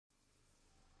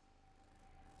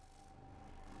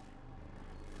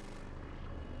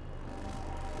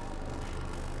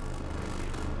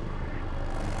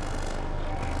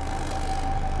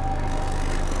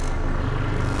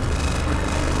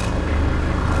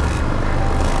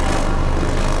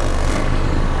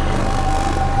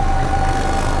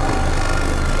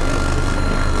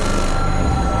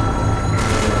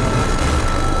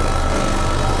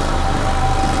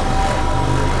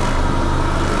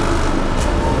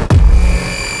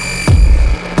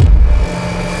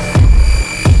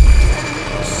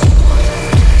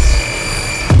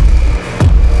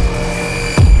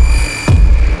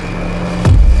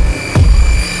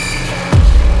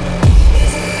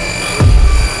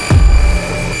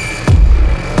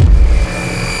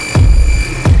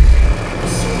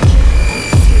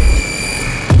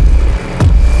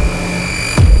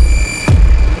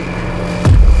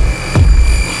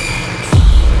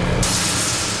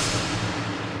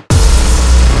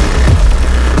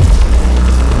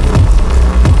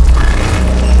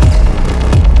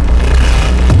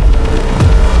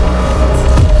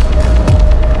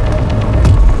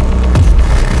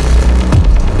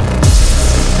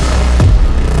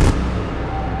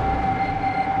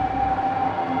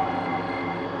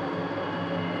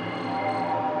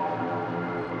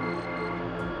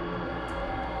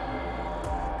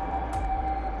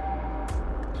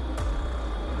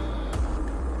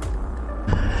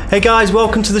Hey guys,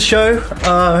 welcome to the show.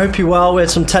 I hope you're well. We had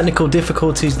some technical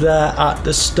difficulties there at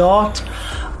the start.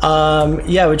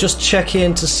 We're just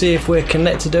checking to see if we're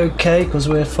connected okay, because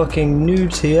we're fucking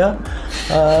noobs here.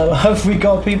 Have we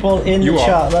got people in the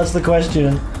chat? That's the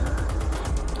question.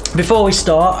 Before we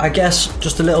start, I guess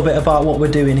just a little bit about what we're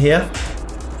doing here.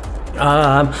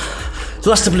 The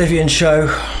last Oblivion show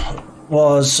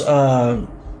was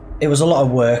it was a lot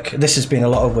of work. This has been a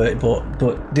lot of work, but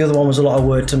the other one was a lot of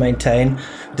work to maintain.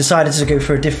 Decided to go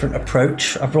for a different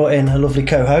approach. I brought in a lovely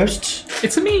co-host.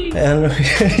 It's me. And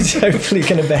he's hopefully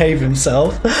going to behave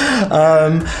himself.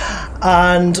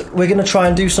 And we're going to try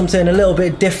and do something a little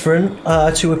bit different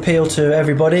to appeal to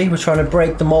everybody. We're trying to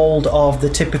break the mold of the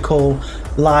typical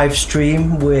live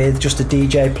stream with just a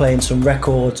DJ playing some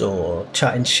records or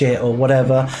chatting shit or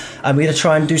whatever. And we're going to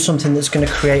try and do something that's going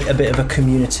to create a bit of a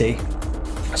community.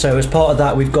 So as part of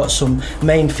that, we've got some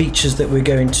main features that we're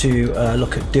going to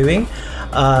look at doing.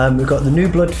 We've got the New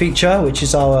Blood feature, which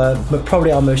is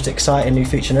probably our most exciting new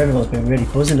feature, and everyone's been really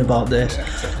buzzing about this,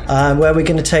 where we're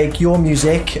going to take your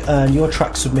music and your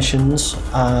track submissions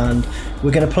and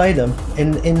we're going to play them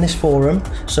in this forum,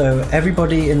 so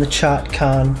everybody in the chat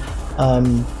can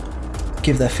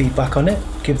give their feedback on it,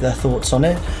 give their thoughts on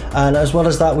it. And as well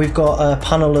as that, we've got a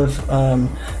panel of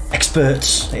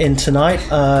experts in tonight.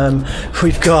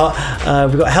 We've got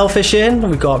Hellfish in,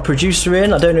 we've got a producer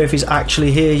in. I don't know if he's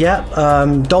actually here yet.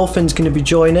 Dolphin's going to be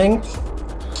joining.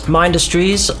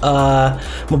 Mindustries,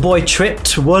 my boy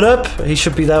Tripped, what up? He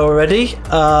should be there already.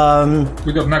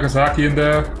 We got Nagasaki in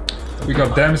there, we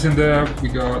got Dams in there, we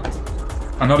got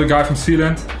another guy from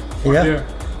Sealand. Yeah.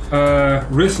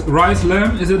 Rice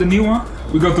Lamb, is it a new one?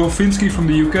 We got Dolphinsky from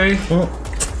the UK. Oh.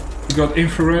 We got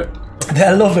Infrared.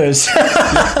 They're lovers.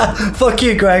 Fuck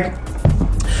you, Greg.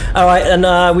 Alright,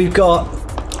 and we've got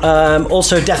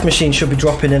also Death Machine should be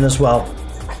dropping in as well.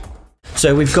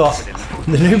 So we've got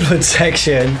the New Blood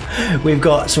section, we've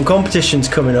got some competitions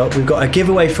coming up, we've got a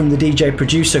giveaway from the DJ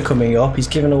producer coming up. He's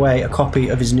giving away a copy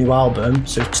of his new album,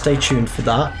 so stay tuned for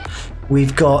that.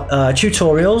 We've got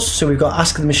tutorials, so we've got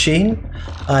Ask the Machine.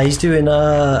 He's doing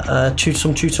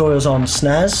some tutorials on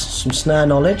snares, some snare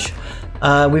knowledge.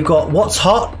 We've got What's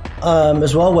Hot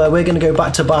as well, where we're going to go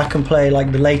back to back and play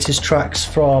like the latest tracks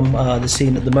from the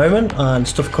scene at the moment and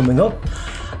stuff coming up.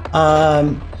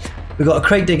 We've got a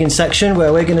crate digging section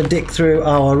where we're going to dig through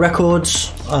our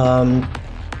records,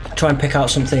 try and pick out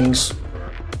some things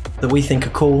that we think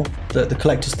are cool, that the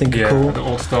collectors think are cool. The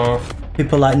old stuff.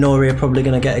 People like Nori are probably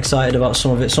going to get excited about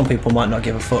some of it. Some people might not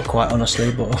give a fuck, quite honestly,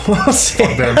 but we'll see.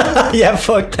 Fuck them. Yeah,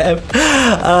 fuck them.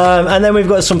 And then we've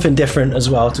got something different as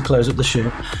well to close up the show.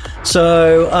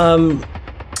 So,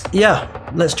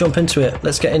 let's jump into it.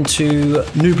 Let's get into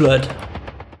New Blood.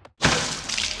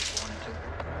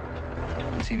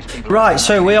 Right,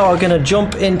 so we are going to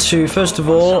jump into, first of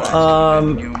all,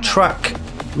 track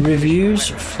reviews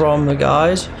from the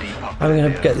guys. I'm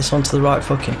going to get this onto the right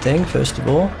fucking thing, first of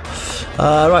all.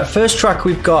 Right, first track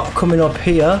we've got coming up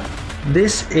here.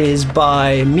 This is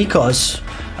by Mikos.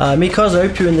 Mikos, I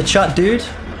hope you're in the chat, dude.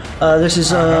 This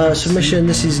is a submission.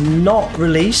 This is not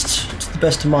released, to the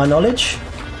best of my knowledge.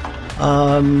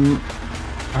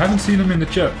 I haven't seen him in the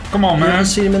chat. Come on, man. You haven't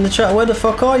seen him in the chat? Where the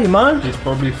fuck are you, man? He's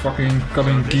probably fucking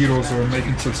cutting gyros or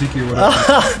making tzatziki or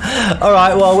whatever.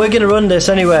 Alright, well, we're going to run this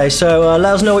anyway, so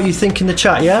let us know what you think in the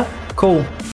chat, yeah? Cool.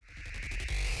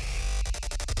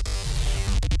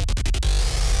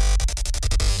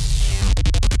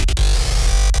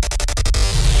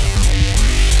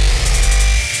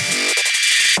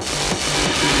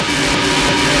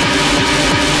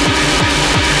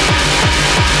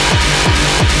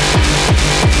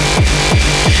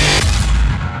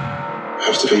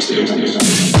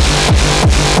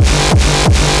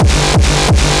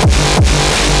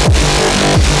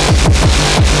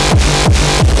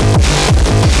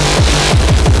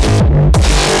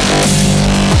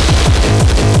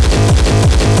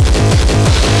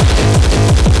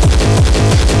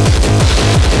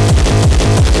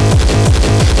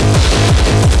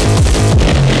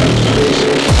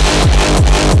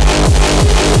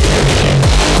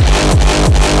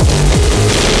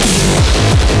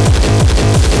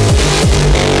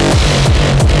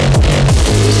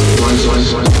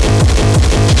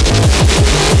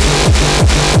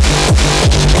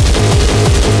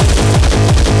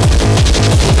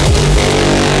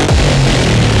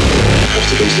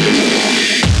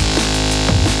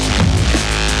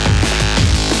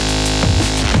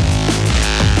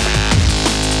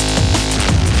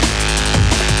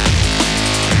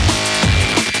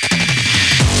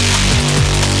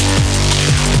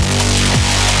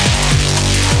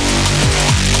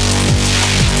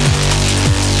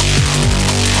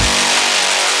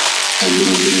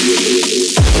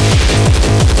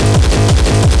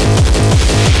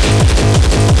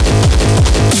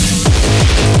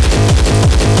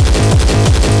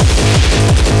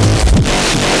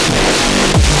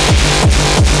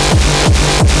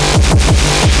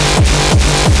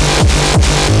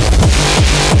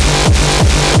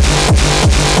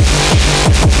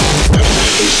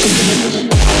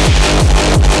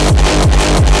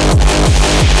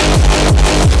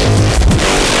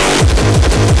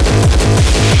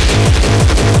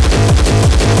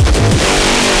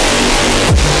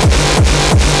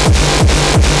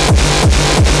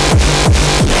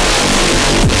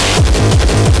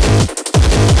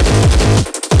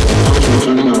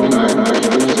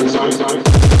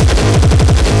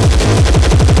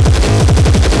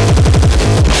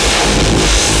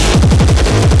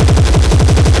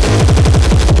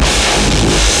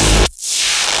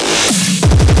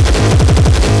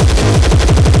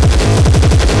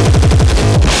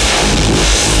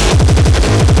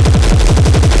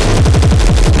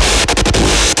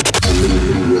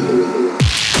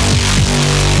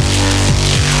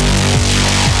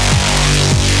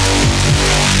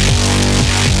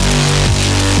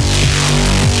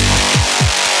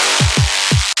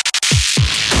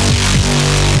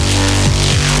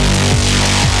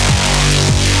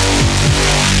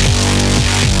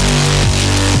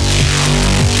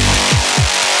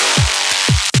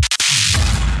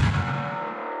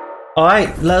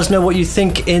 Alright, let us know what you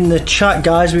think in the chat,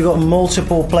 guys. We've got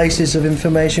multiple places of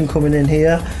information coming in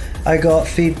here. I got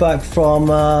feedback from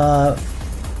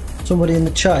somebody in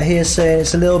the chat here saying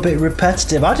it's a little bit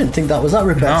repetitive. I didn't think that was that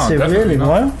repetitive, No, really, not.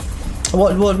 man.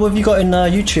 What have you got in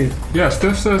YouTube? Yeah,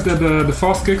 Steph says that the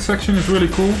fast kick section is really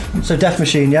cool. So Death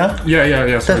Machine, yeah? Yeah.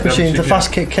 Death Machine, the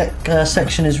fast kick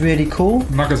section is really cool.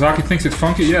 Nagasaki thinks it's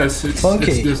funky. Yeah, it's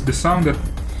Funky. It's the sound that,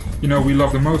 you know, we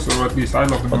love the most, or at least I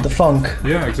love the most. The funk.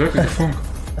 Yeah, exactly, the funk.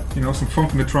 You know, some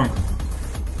funk in the trunk.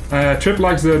 Trip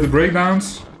likes the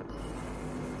breakdowns.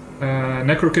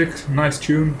 Necro Kick, nice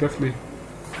tune, definitely.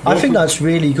 I think that's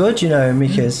really good, you know,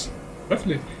 Mikas.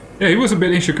 Definitely. Yeah, he was a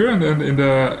bit insecure in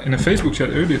the Facebook chat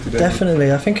earlier today.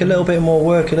 Definitely. I think a little bit more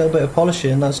work, a little bit of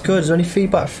polishing, that's good. Is there any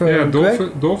feedback from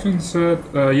Greg? Dolphin said,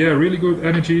 yeah, really good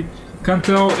energy. Can't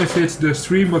tell if it's the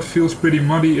stream, but feels pretty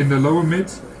muddy in the lower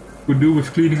mid. Could do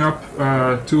with cleaning up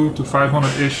 2 to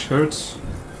 500-ish hertz.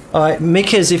 Alright,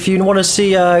 Mikas, if you want to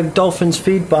see Dolphin's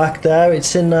feedback there,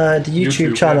 it's in the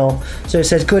YouTube channel. Yeah. So it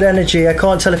says good energy. I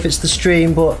can't tell if it's the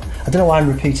stream, but I don't know why I'm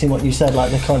repeating what you said,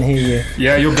 like they can't hear you.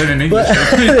 Yeah, you're better in English.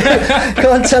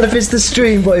 Can't tell if it's the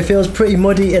stream, but it feels pretty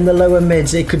muddy in the lower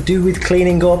mids. It could do with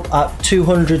cleaning up at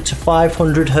 200 to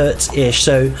 500 hertz ish.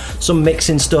 So some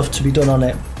mixing stuff to be done on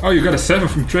it. Oh, you got a 7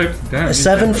 from Tripped. Damn. A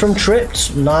 7 from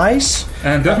Tripped, nice.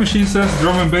 And Death Machine says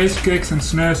drum and bass kicks and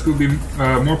snares could be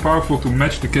more powerful to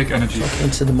match the kick energy.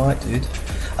 Into the mic, dude.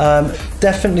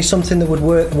 Definitely something that would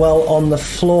work well on the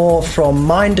floor from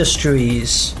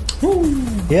Mindustries.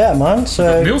 Yeah, man.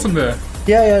 So Niels in there.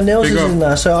 Yeah, Niels is in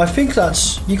there. So I think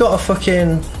you got a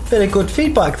fucking bit of good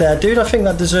feedback there, dude. I think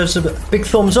that deserves a big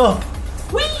thumbs up.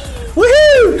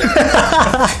 Woohoo!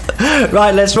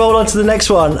 Right, let's roll on to the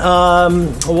next one.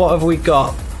 What have we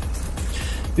got?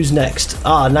 Who's next?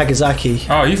 Nagasaki.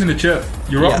 Oh, he's in the chat.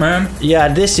 You're up, man. Yeah,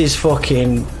 this is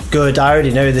fucking good. I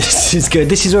already know this is good.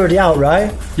 This is already out,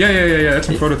 right? Yeah. That's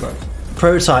some prototypes.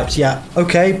 Prototypes, yeah.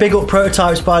 Okay, big up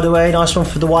Prototypes, by the way. Nice one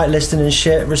for the whitelisting and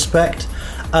shit. Respect.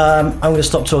 I'm going to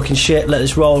stop talking shit. Let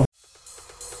this roll.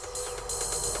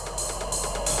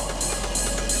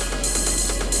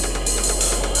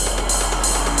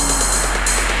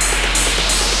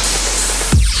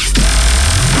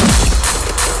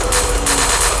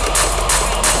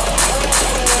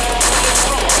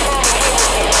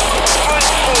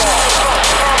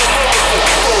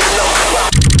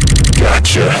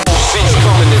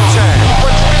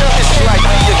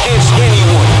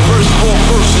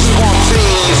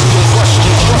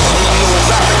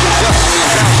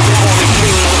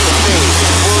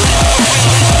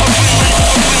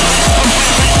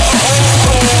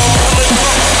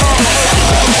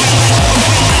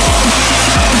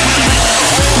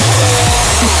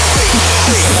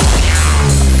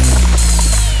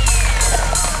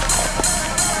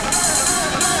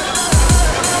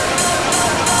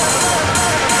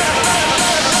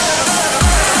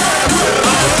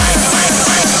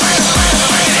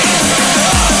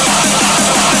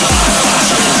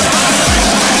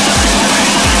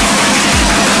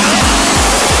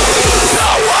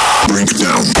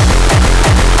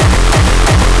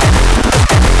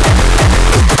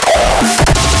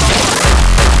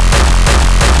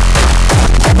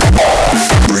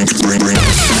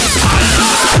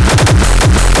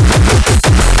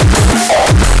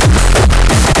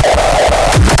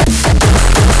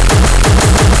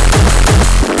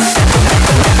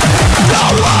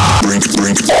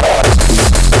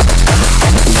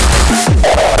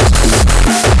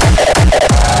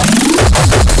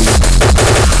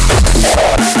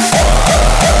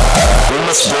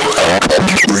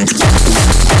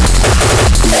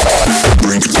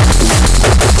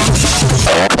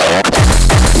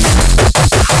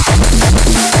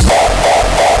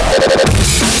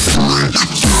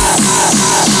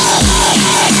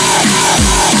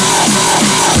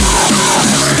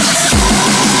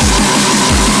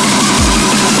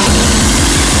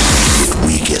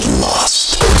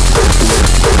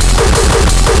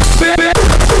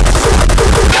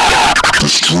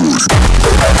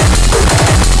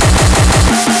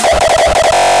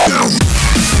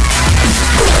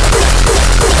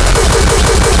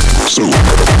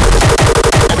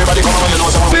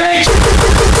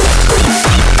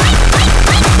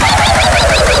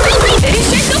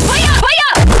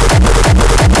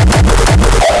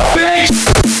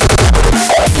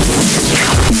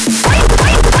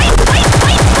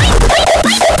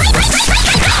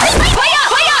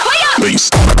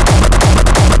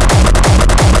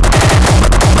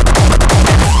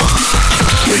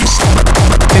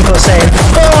 People are saying,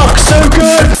 fuck, so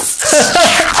good!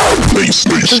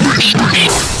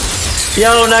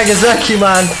 Yo, Nagasaki,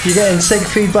 man. You're getting sick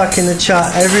feedback in the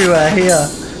chat everywhere here.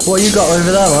 What you got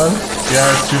over there, man?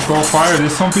 Yeah, it's just all fire.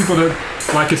 There's some people that,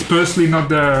 like, it's personally not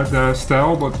their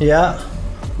style, but yeah,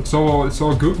 it's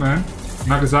all good, man.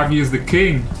 Nagasaki is the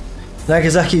king.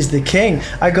 Nagasaki's the king.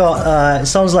 I got, it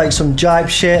sounds like some jive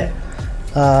shit.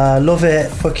 Love it.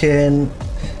 Fucking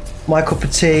my cup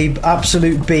of tea.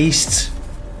 Absolute beast.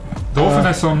 Dolphin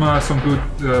has some good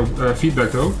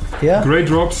feedback though. Yeah. Great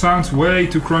drop, sounds way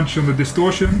too crunchy on the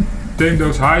distortion. Tame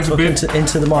those highs a bit.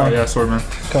 Into the mic. Oh, yeah, sorry man.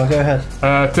 Go ahead.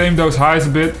 Tame those highs a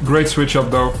bit. Great switch up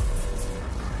though.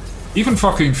 Even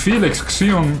fucking Felix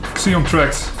Xeon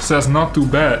Tracks says not too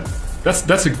bad.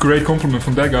 That's a great compliment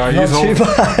from that guy. Not too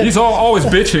bad. He's always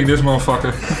bitching, this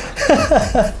motherfucker.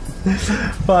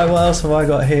 Right, what else have I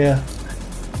got here?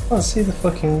 I can't see the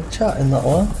fucking chat in that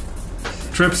one.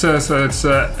 Trip says it's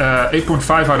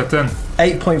 8.5 out of 10.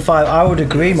 8.5, I would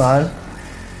agree, man.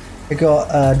 I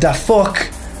got Da Fuck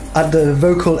at the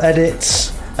vocal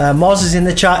edits. Moz is in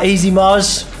the chat, easy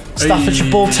Moz.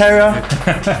 Staffordshire Bull Terror.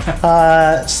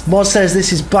 Moz says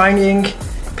this is banging.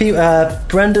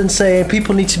 Brendan saying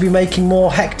people need to be making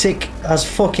more hectic as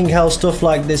fucking hell stuff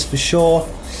like this for sure.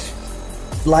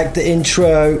 Like the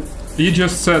intro. He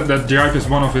just said that jive is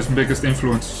one of his biggest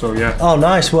influences, so yeah. Oh,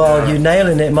 nice. Well, you're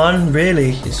nailing it, man.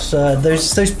 Really, it's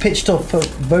those pitched up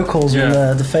vocals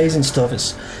and the phasing stuff.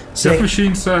 It's sick. Death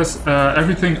Machine says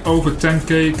everything over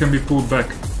 10k can be pulled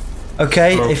back.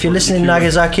 Okay, so if you're listening,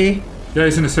 Nagasaki. Yeah,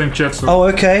 he's in the same chat. So oh,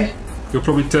 okay. You'll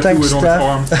probably tattoo it on his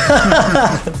arm.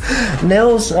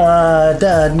 Nils,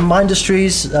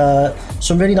 Mindustries,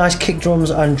 some really nice kick drums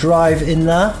and drive in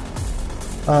there.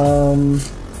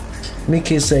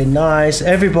 Mickey is saying nice.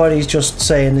 Everybody's just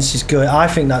saying this is good. I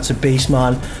think that's a beast,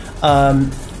 man.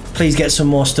 Please get some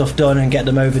more stuff done and get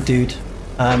them over, dude.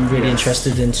 I'm really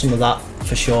interested in some of that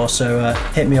for sure. So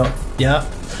hit me up. Yeah.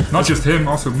 Not just him,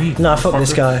 also me. Nah, fuck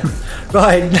this guy.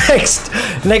 Right,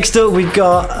 next up we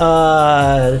got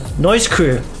Noise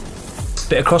Crew.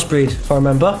 Bit of crossbreed, if I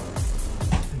remember.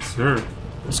 Yes, sir.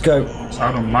 Let's go. It's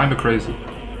out on Minder Crazy.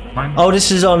 Oh,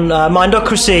 this is on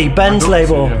Mindocracy, Ben's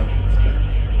label. Yeah.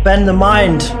 Ben the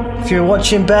Mind. If you're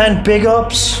watching, Ben, big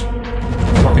ups.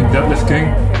 Fucking Deadlift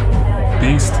King.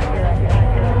 Beast.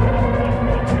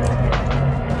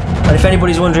 And if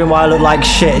anybody's wondering why I look like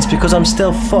shit, it's because I'm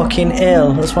still fucking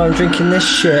ill. That's why I'm drinking this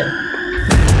shit.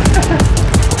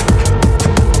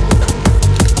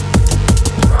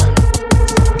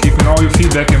 Keeping all your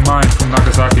feedback in mind from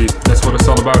Nagasaki. That's what it's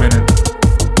all about in it.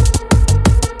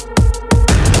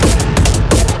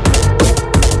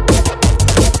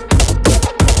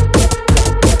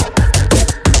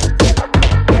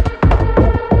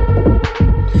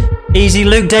 Easy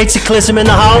Luke Dataclysm in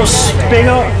the house. Big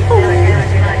up.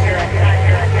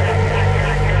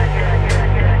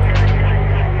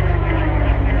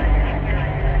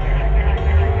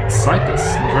 Excited.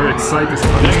 I'm very excited.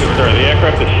 Thank you, sir. The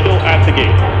aircraft is still at the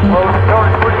gate. Well,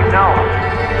 what do you know?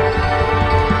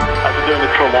 I've been doing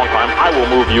this for a long time. I will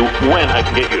move you when I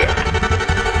can get you there.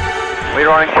 We're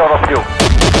running short of fuel.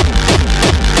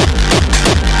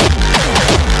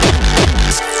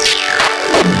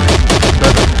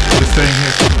 Just staying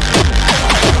here.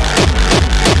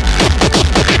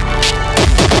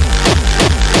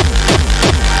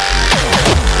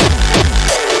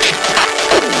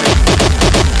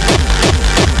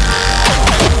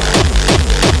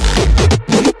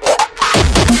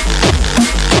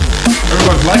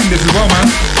 Everybody's liking this as well, man.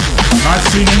 Nice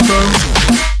clean info.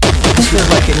 This feels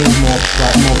like it needs more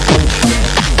punch.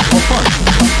 More fun.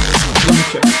 Let me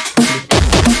check.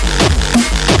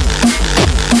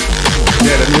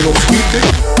 Yeah, that little sweep kick.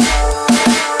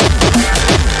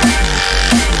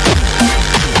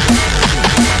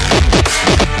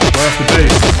 Where's the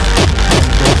bass?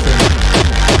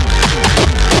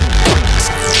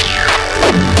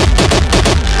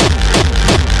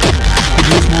 Could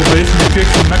use more bass in the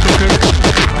kicks and metal kicks.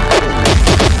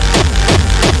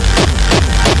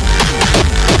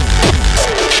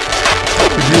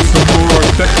 Could use some more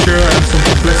texture and some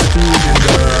complexity in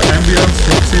the ambience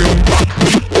from Xeon.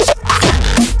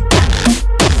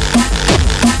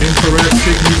 Infrared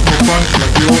kick needs more punch,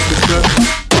 like you also said.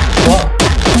 What?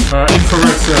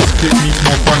 Infrared says kick needs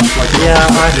more punch, like you Yeah,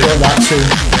 also I said. thought that too.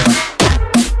 Yeah.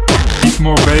 Needs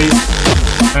more bass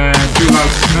and too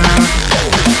loud snare.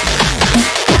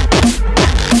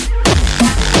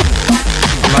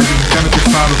 I like the mechanical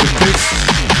sound of the kicks.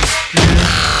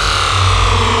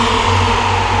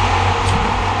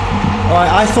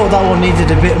 I thought that one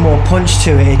needed a bit more punch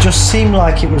to it. It just seemed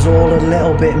like it was all a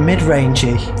little bit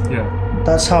mid-rangey. Yeah.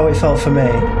 That's how it felt for me.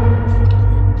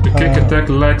 The kick attack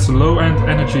lacks low-end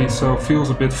energy, so feels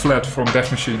a bit flat from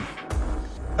Death Machine.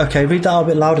 Okay, read that out a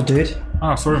bit louder, dude.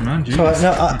 Ah, sorry, man. Jeez. Sorry,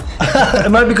 no, it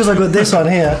might be because I got this on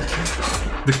here.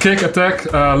 The kick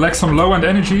attack lacks some low-end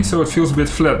energy, so it feels a bit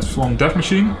flat from Death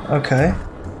Machine. Okay.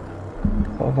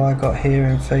 What have I got here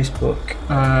in Facebook?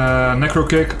 Necro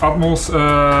kick.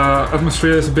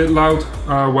 Atmosphere is a bit loud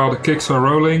while the kicks are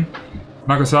rolling.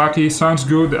 Nagasaki sounds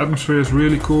good. The atmosphere is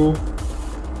really cool.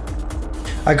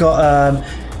 I got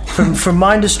from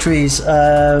Mindustries.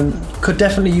 Could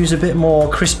definitely use a bit more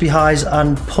crispy highs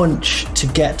and punch to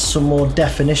get some more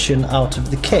definition out of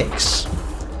the kicks.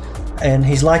 And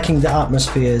he's liking the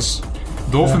atmospheres.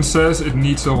 Dolphin says it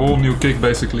needs a whole new kick,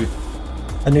 basically.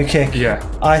 A new kick. Yeah.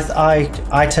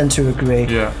 I tend to agree.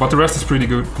 Yeah, but the rest is pretty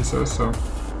good, he says. So.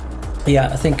 Yeah,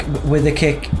 I think with the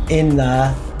kick in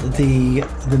there, the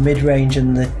mid-range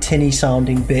and the tinny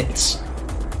sounding bits,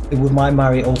 it might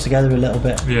marry it all together a little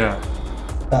bit. Yeah.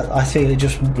 I feel it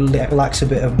just lacks a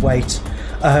bit of weight.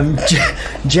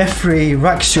 Jeffrey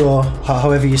Rackshaw,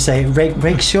 however you say it,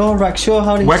 Rackshaw,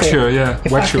 how do you say it?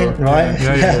 Wackshaw. Right?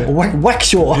 Yeah.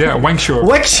 Wackshaw. Yeah, Wangshaw.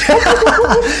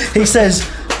 He says,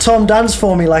 Tom, dance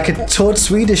for me like a taut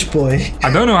Swedish boy.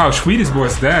 I don't know how Swedish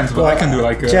boys dance, but I can do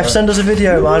like a... Jeff, send us a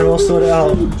video, man, we'll sort it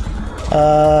out.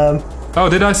 Oh,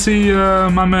 did I see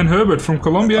my man Herbert from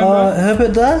Colombia?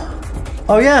 Herbert there?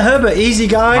 Oh yeah, Herbert, easy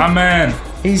guy. My man.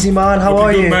 Easy man, how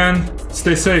are you? Good, man.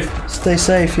 Stay safe. Stay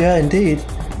safe, yeah, indeed.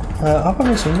 I'm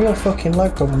having some real fucking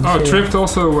lag problems. Oh, here. Tripped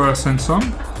also sent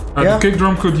some. Yeah? The kick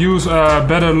drum could use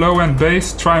better low-end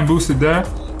bass. Try and boost it there.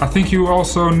 I think you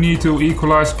also need to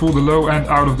equalize, pull the low end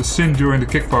out of the synth during the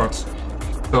kick parts.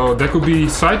 So that could be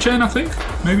sidechain, I think,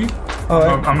 maybe.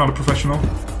 Alright. I'm not a professional.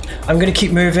 I'm going to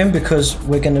keep moving because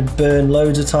we're going to burn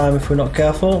loads of time if we're not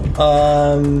careful.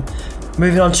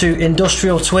 Moving on to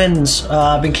Industrial Twins.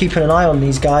 I've been keeping an eye on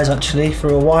these guys actually for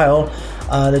a while.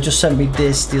 They just sent me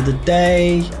this the other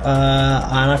day,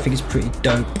 and I think it's pretty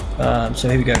dope. So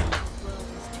here we go.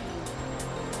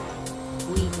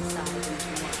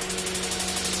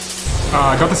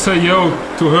 I got to say yo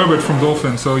to Herbert from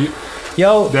Dolphin, so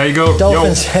yo, there you go. Dolphin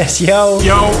yo. says yo.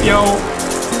 Yo.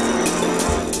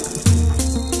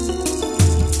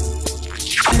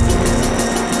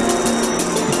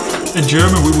 In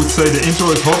German we would say the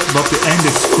intro is hot, but the end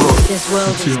is scruff. This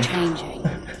world is changing.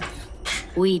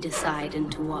 We decide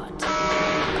into what.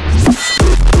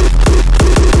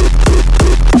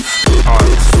 Oh,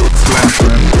 it's slash,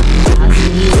 man.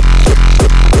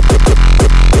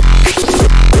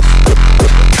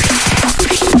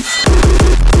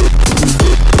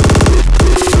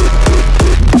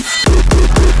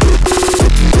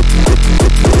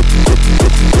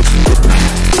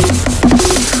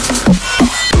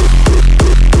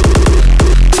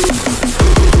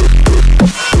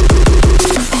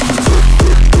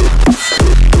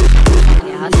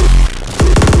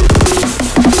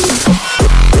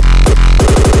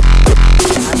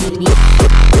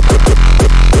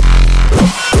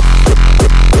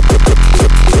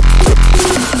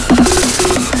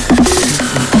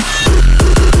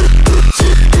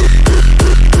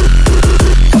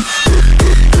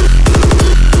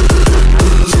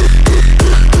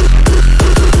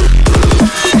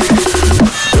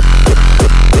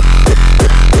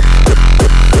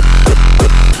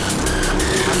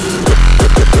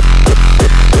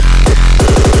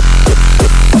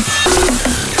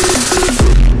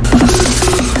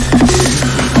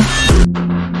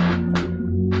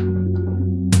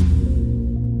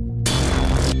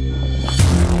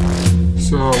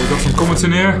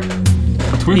 In here.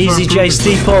 Easy J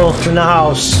Steeple in the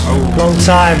house. Long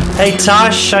time. Hey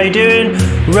Tash, how you doing?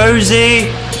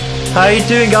 Rosie, how you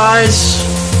doing, guys?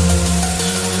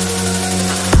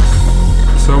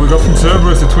 So we got from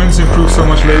Cerberus, the twins improved so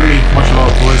much lately. Much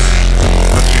love, boys.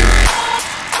 That's you.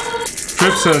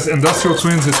 Trip says Industrial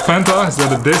Twins is Penta. Is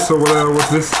that a diss or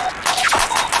what's this?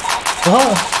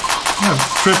 What? Yeah,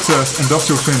 Trip says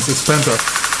Industrial Twins is Penta.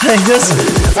 It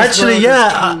does, actually,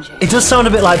 yeah, it does sound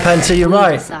a bit like Penta, you're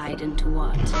right. I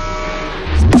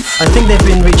think they've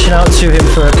been reaching out to him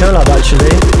for a collab,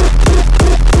 actually.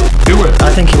 Do it.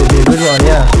 I think it would be a good one,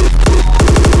 yeah.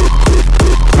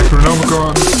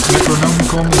 Necronomicon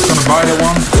is gonna buy that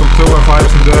one. Some killer vibes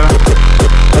in there.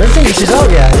 I don't think this is out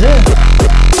yet, is it?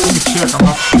 Let me check, I'm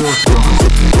not sure to be honest.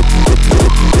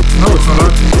 No, it's not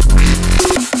out.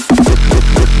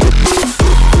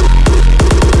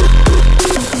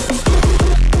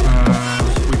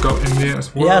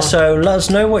 Well. Yeah, so let us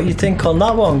know what you think on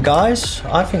that one, guys.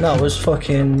 I think that was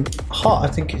fucking hot. I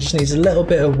think it just needs a little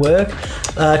bit of work.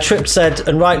 Trip said,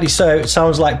 and rightly so, it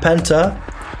sounds like Penta.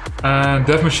 And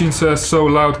Death Machine says, so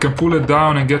loud, can pull it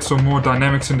down and get some more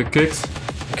dynamics in the kicks.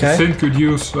 Okay. The synth could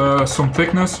use some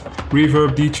thickness,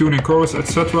 reverb, detuning, chorus,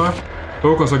 etc.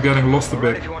 Vocals are getting lost a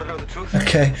bit.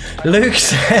 Okay. Luke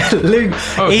said,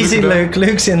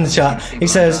 Luke's in the chat. He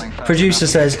says, producer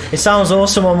says, it sounds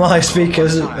awesome on my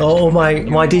speakers or my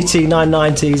DT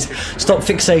 990s. Stop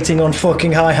fixating on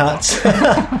fucking hi-hats.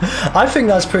 I think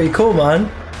that's pretty cool, man.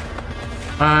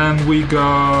 And we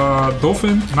got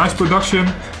Dolphin, nice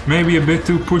production, maybe a bit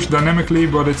too pushed dynamically,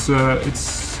 but it's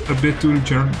a bit too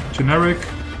generic.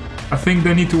 I think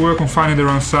they need to work on finding their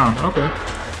own sound. Okay,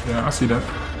 yeah, I see that.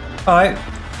 Alright,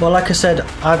 well, like I said,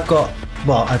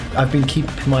 I've been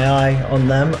keeping my eye on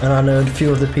them, and I know a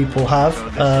few other people have.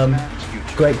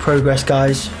 Great progress,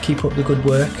 guys. Keep up the good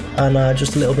work, and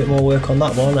just a little bit more work on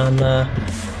that one, and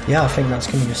yeah, I think that's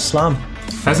going to be a slam.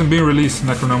 Hasn't been released,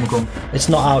 Necronomicon. It's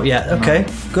not out yet. Okay,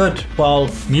 good. Well,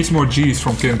 needs more G's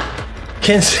from Kin.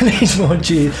 Kin needs more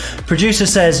G's. Producer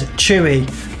says, Chewy.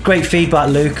 Great feedback,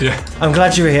 Luke. Yeah. I'm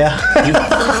glad you're here.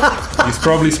 He's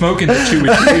probably smoking the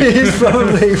Chewy. He's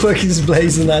probably fucking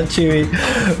blazing that Chewy.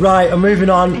 Right, I'm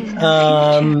moving on.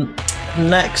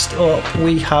 Next up,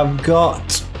 we have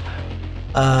got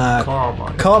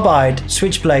Carbide,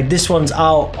 Switchblade. This one's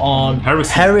out on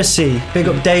Heresy. Big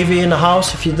up Davey in the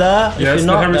house if you're there. Yeah, if it's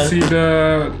you're not, the Heresy,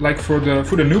 like for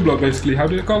the new blood, basically. How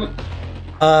do you call it?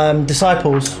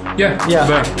 Disciples. Yeah.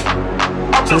 There.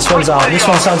 So this one's out. This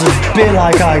one sounds a bit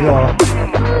like Igor.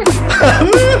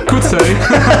 Could say.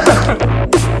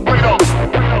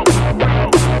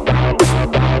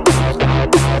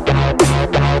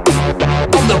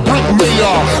 I'm the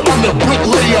bricklayer, I'm the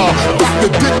bricklayer, back the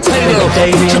dictator.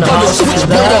 Davey in the house.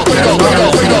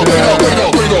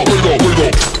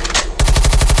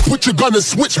 Put your gun and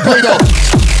switchblade up.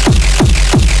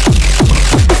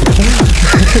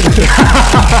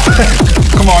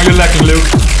 Come on, you're lacking, Luke.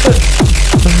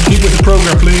 Keep with the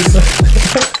program, please.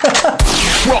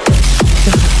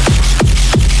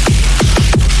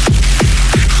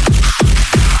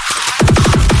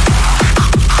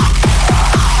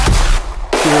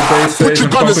 Put your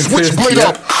gun and switchblade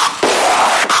up.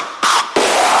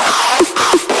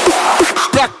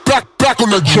 Back on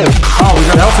the jump. Oh, we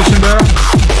got Hellfish in there.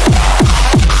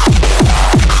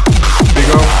 There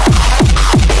you go.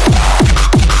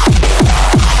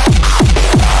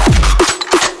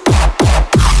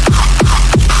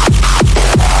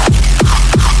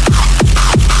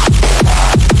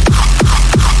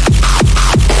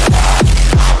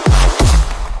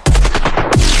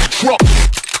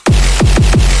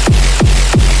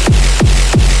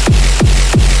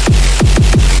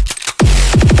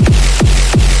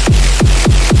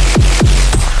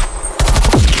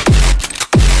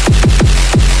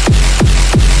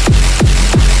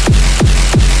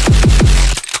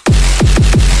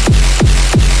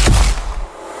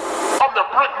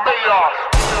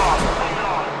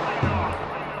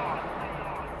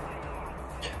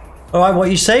 Alright, what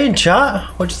are you saying, chat?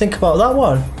 What do you think about that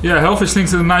one? Yeah, Hellfish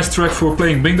thinks it's a nice track for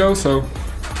playing bingo, so...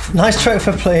 Nice track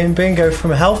for playing bingo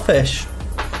from Hellfish.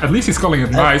 At least he's calling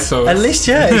it nice, so... At least,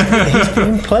 yeah, he's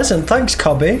been pleasant. Thanks,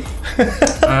 Cobby.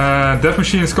 Death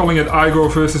Machine is calling it Igor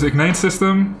versus Ignane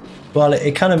system. Well,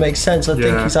 it kind of makes sense. I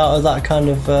think he's out of that kind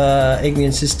of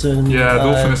Ignian system. Yeah,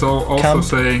 Dolphin is also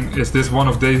saying, is this one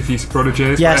of Davy's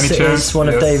proteges? Yes, by any chance? It's one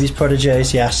of Davy's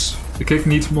proteges, yes. The kick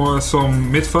needs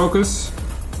some mid-focus.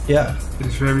 Yeah. It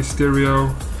is very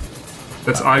stereo.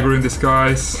 That's Igor in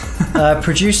disguise.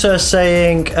 Producer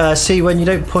saying, see, when you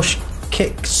don't push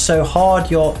kicks so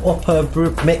hard, your upper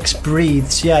mix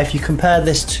breathes. Yeah, if you compare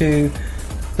this to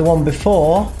the one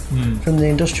before from the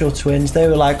Industrial Twins, they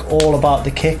were like all about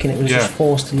the kick and it was just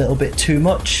forced a little bit too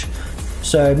much.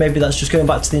 So maybe that's just going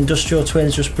back to the Industrial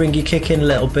Twins, just bring your kick in a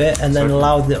little bit and then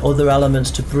allow the other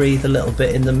elements to breathe a little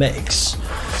bit in the mix.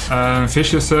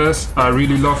 Fisher says, I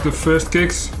really love the first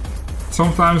kicks.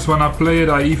 Sometimes when I play it,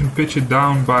 I even pitch it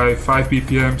down by 5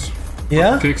 BPMs.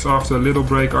 Yeah? But kicks after a little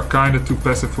break are kinda too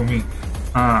passive for me.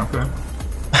 Ah, okay.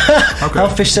 Okay.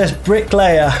 Elfish says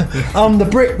bricklayer. I'm the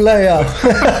bricklayer.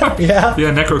 Yeah.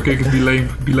 Yeah, Necro Kick is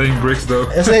belaying bricks though.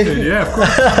 Is it? Yeah, of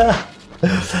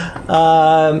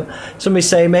course. Somebody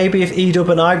say maybe if Edub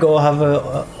and Igor have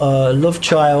a love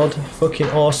child, fucking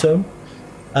awesome.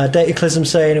 Dataclysm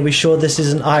saying, are we sure this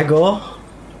isn't Igor?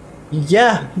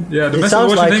 Yeah. Yeah, the it message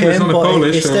sounds was like in English, him, not but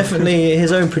Polish. it's definitely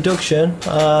his own production.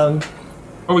 Oh,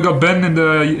 we got Ben in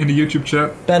the YouTube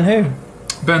chat. Ben who?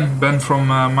 Ben from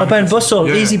Ben Bussell.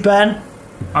 Yeah. Easy Ben.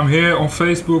 I'm here on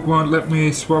Facebook. Won't let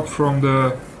me swap from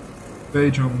the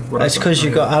page on whatever. It's because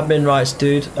you've got admin rights,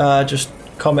 dude. Just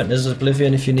comment as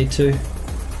Oblivion if you need to.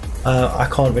 I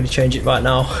can't really change it right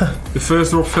now. The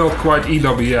first drop felt quite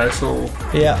EW, so...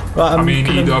 Yeah, right. I mean,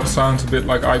 EW sounds a bit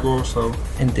like Igor, so...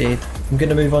 Indeed. I'm going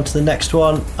to move on to the next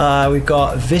one. We've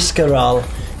got Visceral,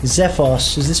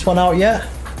 Zephos. Is this one out yet?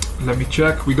 Let me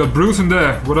check. We got Bruce in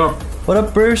there. What up? What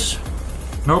up, Bruce?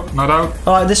 Nope, not out.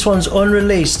 Alright, this one's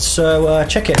unreleased, so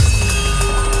check it.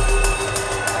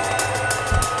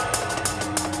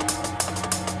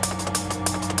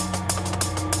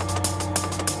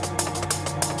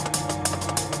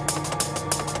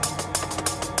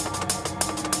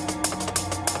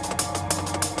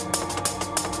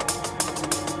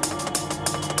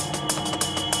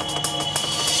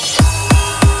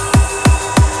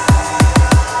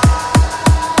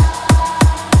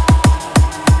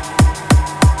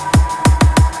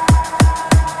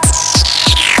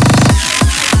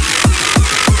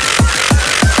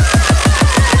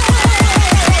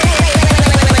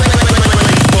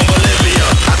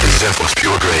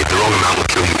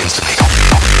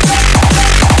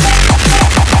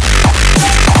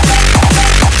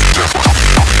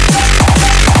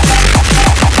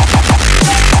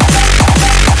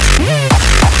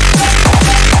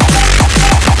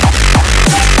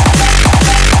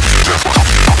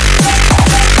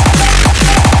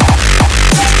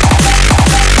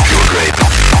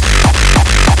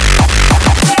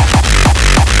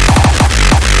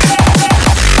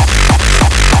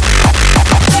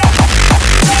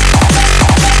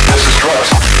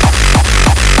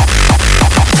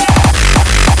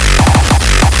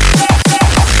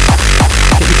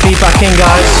 Back in,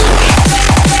 guys.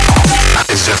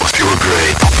 Zephos pure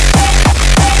grade.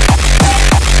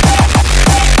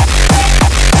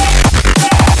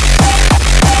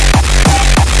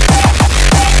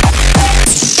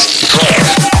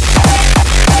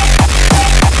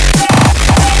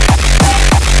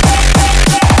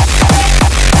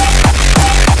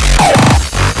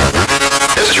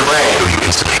 This is your way. You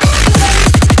instantly.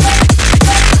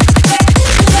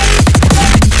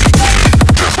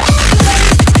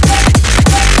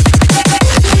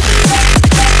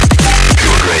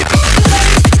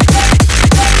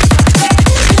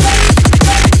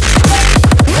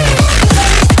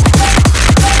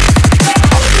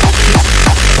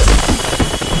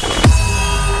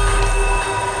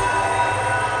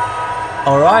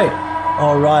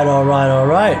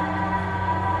 Alright.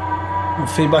 What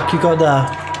feedback you got there?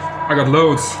 I got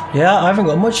loads. Yeah, I haven't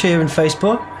got much here in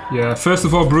Facebook. Yeah, first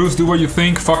of all, Bruce, do what you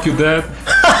think. Fuck your dad.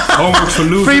 Homework's for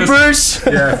losers. Free Bruce!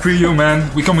 Yeah, free you,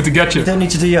 man. We coming to get you. You don't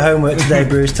need to do your homework today,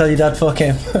 Bruce. Tell your dad fuck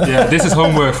him. Yeah, this is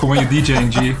homework for when you're DJing,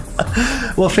 G.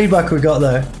 What feedback we got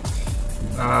though?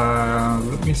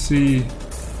 Let me see.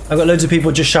 I've got loads of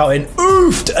people just shouting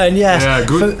 "oofed" and yes. Yeah,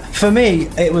 good. For me,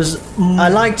 it was. I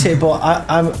liked it, but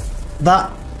I'm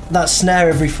that snare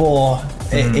every four.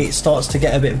 It starts to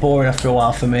get a bit boring after a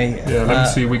while for me. Yeah, let me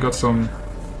see. We got some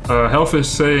Hellfish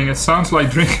saying it sounds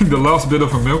like drinking the last bit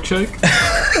of a milkshake.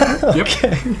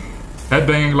 Okay. Yep.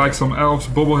 Headbanging like some elves,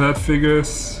 bobblehead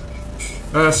figures.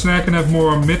 Snare can have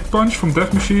more mid punch from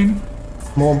Death Machine.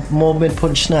 More mid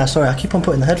punch snare. Sorry, I keep on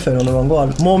putting the headphone on the wrong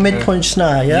one. More mid punch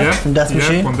snare, yeah, from Death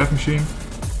Machine. Yeah, from Death Machine.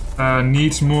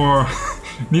 Needs more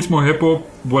hip hop.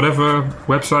 Whatever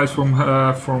websites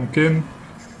from Kin.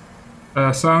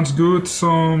 Sounds good.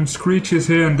 Some screeches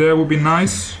here and there would be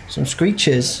nice. Some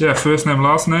screeches. Yeah, first name,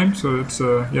 last name. So it's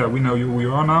yeah, we know who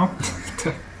you are now.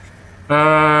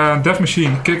 Death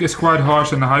Machine. Kick is quite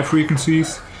harsh in the high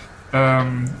frequencies.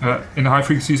 In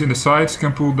the sides,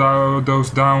 can pull those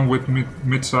down with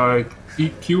mid-side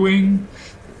EQing.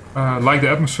 Like the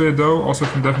Atmosphere though, also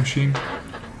from Death Machine.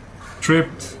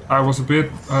 Tripped. I was a bit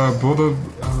bothered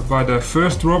by the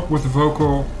first drop with the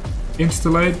vocal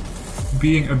installate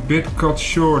being a bit cut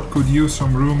short. Could use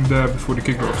some room there before the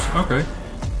kick drops. Okay.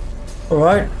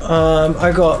 Alright,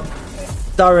 I got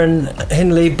Darren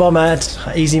Hinley,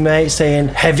 Bombhead, Easy Mate, saying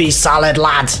heavy salad,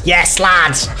 lad. Yes,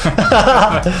 lad.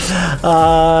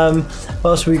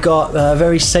 What else we got?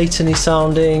 Very Satan-y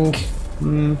sounding.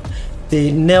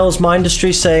 The Nils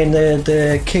Mindustry saying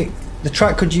the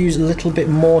track could use a little bit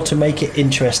more to make it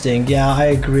interesting. Yeah, I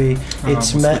agree.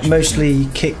 It's mostly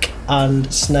kick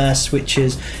and snare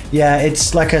switches. Yeah,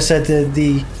 it's like I said,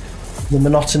 the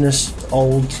monotonous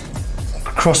old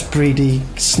crossbreedy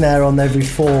snare on every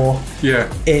four. Yeah.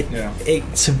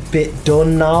 It's a bit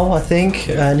done now, I think.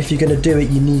 And if you're going to do it,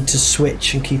 you need to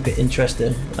switch and keep it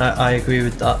interesting. I agree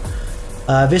with that.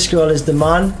 Visceral is the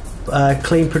man.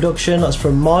 Clean production. That's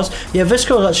from Moz. Yeah,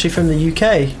 Visceral is actually from the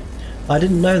UK. I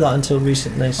didn't know that until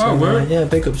recently. So yeah,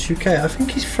 big ups UK. I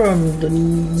think he's from the.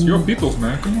 It's your peoples,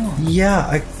 man. Come on. Yeah,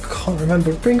 I can't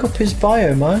remember. Bring up his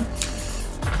bio, man.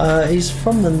 He's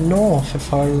from the north,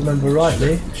 if I remember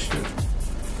rightly.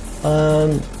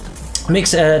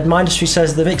 Mix Mindustry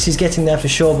says the mix is getting there for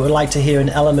sure, but would like to hear an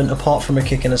element apart from a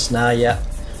kick and a snare.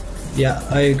 Yeah,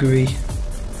 I agree.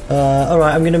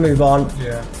 Alright, I'm going to move on.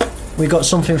 Yeah. We got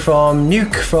something from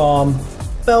Nuke from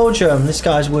Belgium. This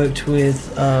guy's worked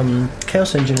with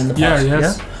Chaos Engine in the past.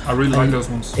 Yeah. I really like those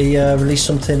ones. He released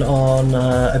something on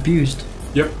Abused.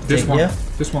 Yep, this one. Yeah?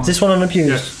 This one. Is this one on Abused?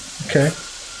 Yes. Okay.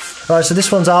 Alright, so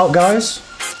this one's out, guys.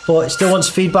 But he still wants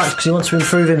feedback because he wants to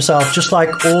improve himself, just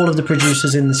like all of the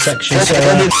producers in this section. So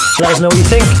let us know what you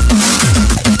think.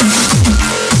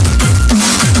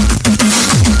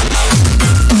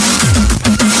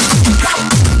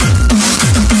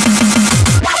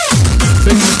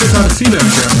 Taking the piss out of sea then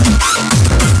again, man.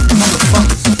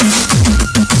 Motherfuckers.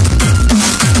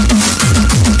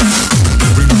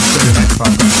 Bring them to the next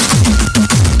time.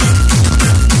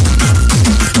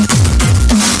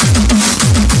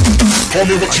 Call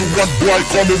me what you want, boy,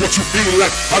 call me what you feel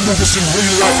like. I know this in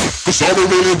real life, cause all I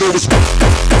really do is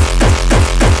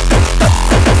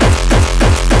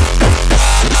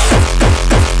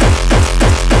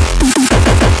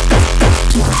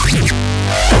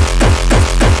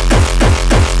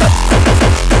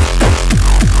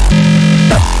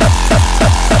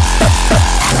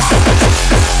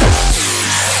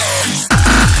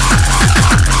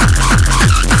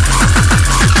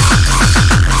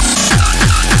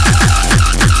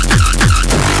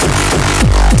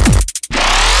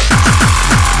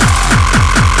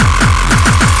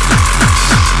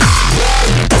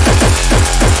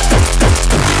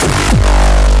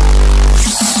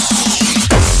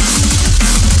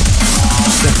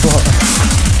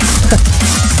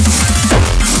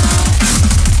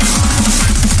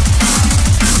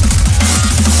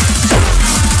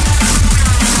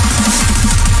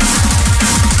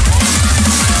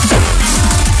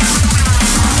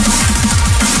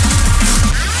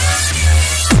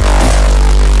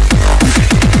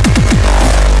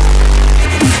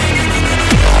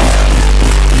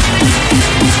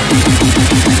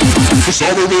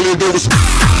all I really do is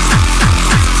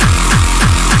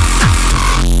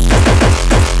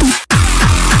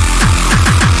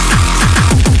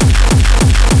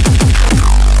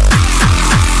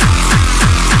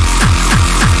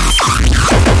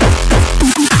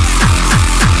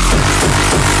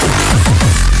tell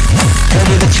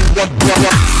me what you want, brother.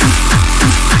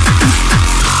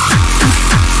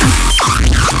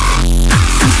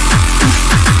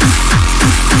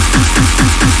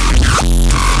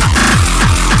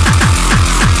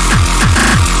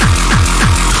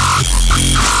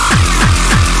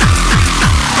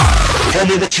 Call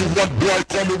me what you want, boy,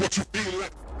 call me what you feel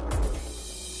like.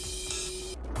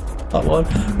 That one.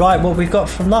 Right, what we've got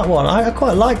from that one. I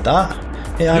quite like that.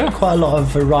 It had quite a lot of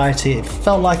variety. It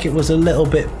felt like it was a little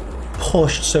bit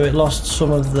pushed, so it lost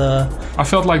some of the... I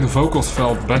felt like the vocals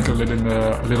felt back a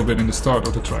little bit in the start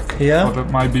of the track. Yeah? But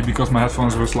that might be because my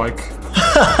headphones was like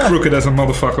crooked as a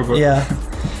motherfucker. But Yeah.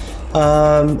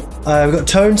 We've got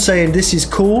Tone saying this is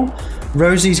cool.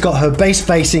 Rosie's got her bass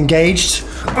face engaged.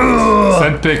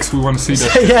 Send pics, we want to see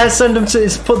that. Yeah, send them to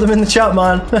put them in the chat,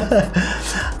 man.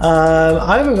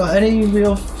 I haven't got any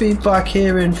real feedback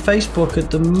here in Facebook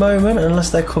at the moment, unless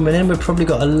they're coming in. We've probably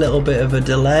got a little bit of a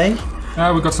delay.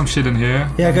 We got some shit in here.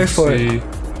 Yeah, go for it.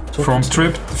 From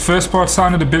Trip, the first part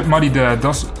sounded a bit muddy there.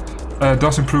 Does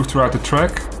improve throughout the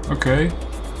track. Okay.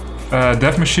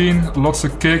 Death Machine, lots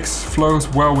of kicks, flows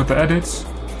well with the edits.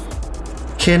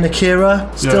 Kin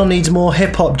Akira still needs more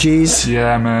hip hop G's.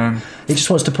 Yeah, man. He just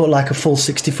wants to put like a full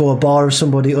 64 bar of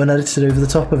somebody unedited over the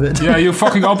top of it. Yeah, you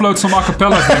fucking upload some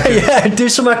acapellas. Yeah, do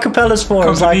some acapellas for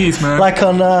us. Come to knees, man. Like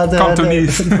on the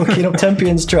fucking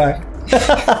Uptempians track.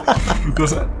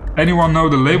 Does anyone know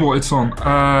the label it's on?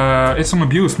 It's on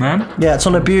Abused, man. Yeah, it's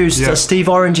on Abused. Yeah. Steve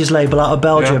Orange's label out of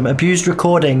Belgium. Yeah. Abused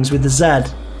Recordings with the Z.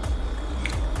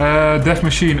 Death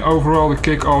Machine, overall the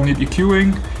kick all need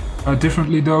EQing.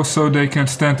 Differently though, so they can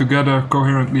stand together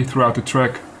coherently throughout the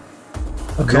track.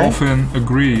 Okay. Dolphin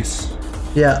agrees.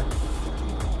 Yeah.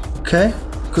 Okay.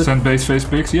 Good. Send bass face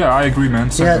pics. Yeah, I agree, man.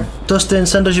 Send them. Dustin,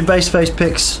 send us your bass face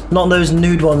pics. Not those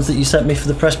nude ones that you sent me for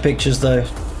the press pictures, though.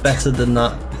 Better than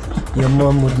that. Your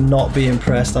mum would not be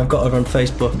impressed. I've got her on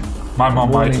Facebook. My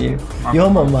mum might. You. Your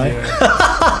mum might.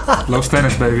 Yeah. Low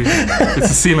tennis, baby.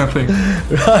 It's a sealant thing.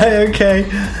 Right. Okay.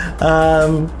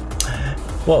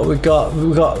 What we got?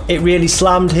 We got It Really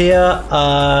Slammed here.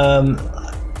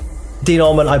 Dean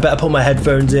Allman, I better put my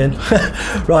headphones in.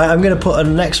 Right, I'm going to put a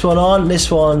next one on.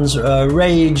 This one's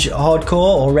Rage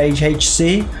Hardcore or Rage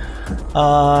HC.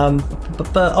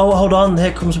 But oh, hold on,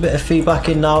 here comes a bit of feedback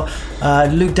in now.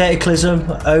 Luke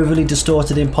Dataclysm, overly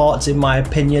distorted in parts in my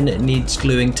opinion. It needs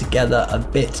gluing together a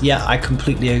bit. Yeah, I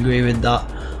completely agree with that.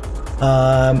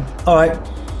 Alright,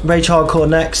 Rage Hardcore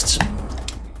next.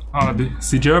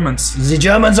 The Germans. The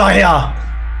Germans are here!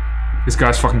 This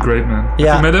guy's fucking great, man.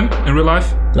 Yeah. Have you met him in real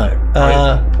life? No.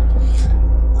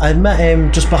 I've met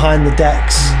him just behind the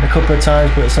decks a couple of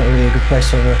times, but it's not really a good place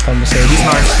to have a conversation. He's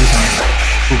nice,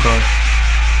 Cool guy.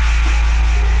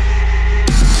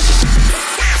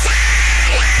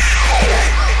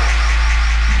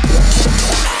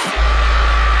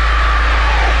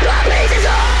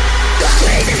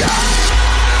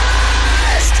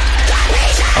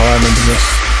 Oh, I remember this.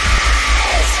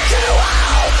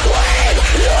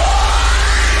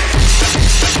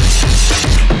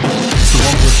 It's the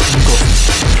one with Nico.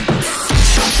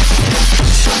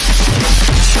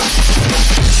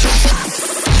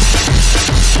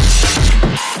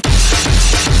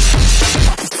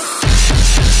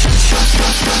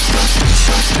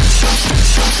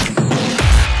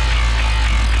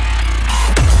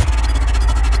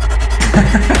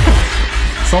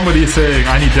 Somebody is saying,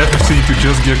 I need Death Machine to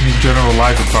just give me general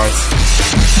life advice.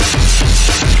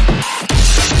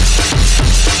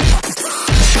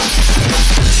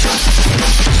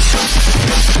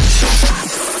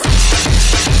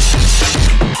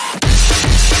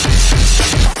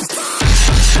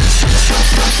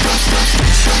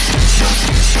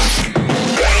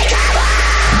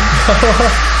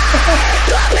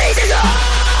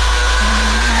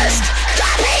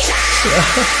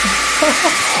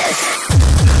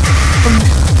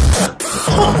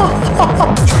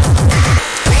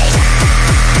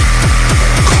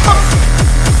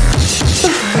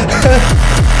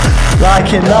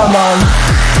 Liking that, man.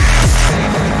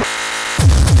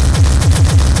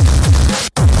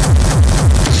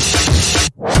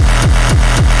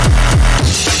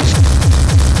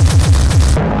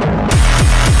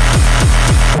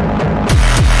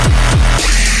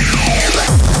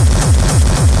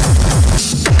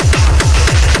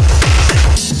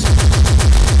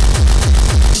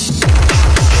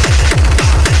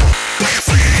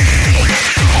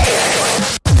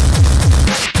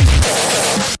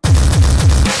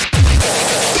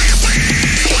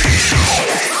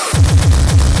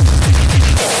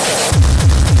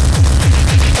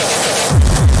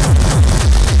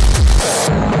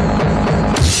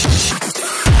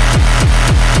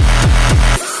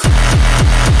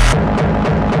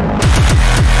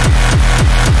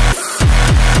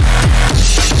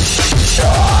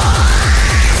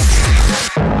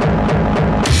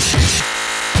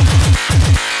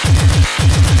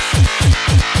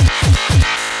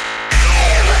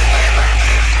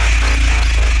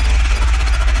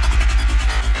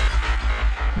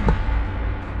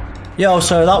 Yo,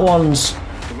 so that one's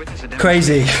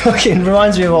crazy. Fucking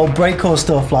reminds me of old breakcore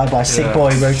stuff, like by Sick Boy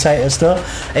Rotator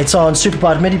stuff. It's on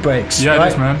Superbad MIDI breaks. Yeah, right?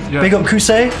 it is, man. Yeah. Big up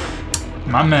Kusei.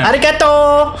 My man.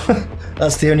 Arigato!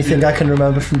 That's the only thing I can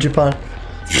remember from Japan.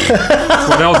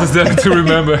 What else is there to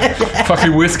remember?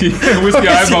 Fucking whiskey. Whiskey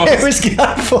eyeballs. Whiskey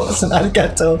eyeballs and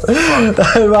arigato.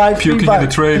 Right, puking feedback. in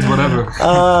the trains, whatever.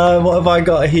 What have I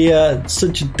got here?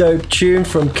 Such a dope tune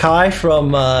from Kai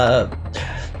from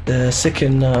the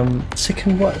Sicken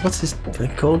what's his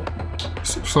thing called?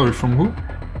 Sorry, from who?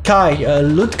 Kai,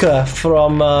 Ludka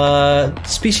from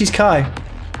Species Kai.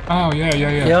 Oh, yeah.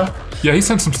 Yeah? Yeah, he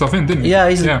sent some stuff in, didn't he? Yeah,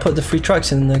 he's put the free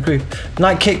tracks in the group.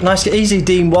 Night Kick, nice, easy.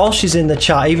 Dean Walsh is in the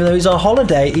chat, even though he's on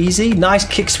holiday. Easy, nice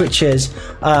kick switches.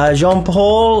 Jean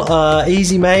Paul,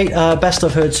 easy mate, best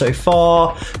I've heard so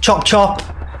far. Chop Chop,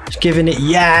 just giving it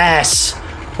yes.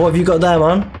 What have you got there,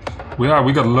 man? Yeah,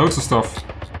 we got loads of stuff.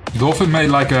 Dolphin made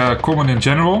like a comment in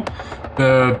general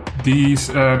that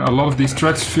a lot of these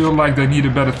tracks feel like they need a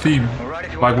better theme.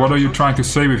 Like, what are you trying to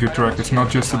say with your track? It's not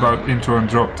just about intro and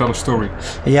drop, tell a story.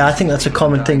 Yeah, I think that's a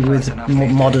common thing with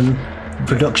modern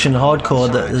production hardcore,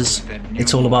 that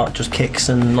it's all about just kicks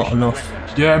and not enough.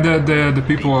 Yeah, the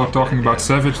people are talking about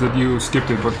Savage that you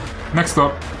skipped it, but next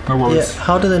up, no worries. Yeah,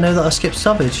 how do they know that I skipped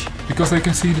Savage? Because they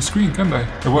can see the screen, can they?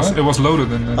 It was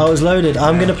loaded and then... Oh, it was loaded.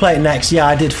 I'm going to play it next. Yeah,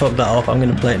 I did fuck that up. I'm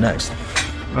going to play it next.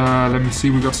 Let me see,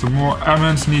 we got some more.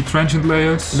 Amens need transient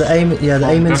layers. The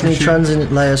Amens need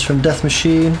transient layers from Death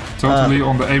Machine. Totally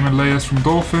on the Amen layers from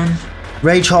Dolphin.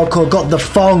 Rage Hardcore got the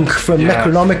funk from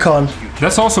Necronomicon.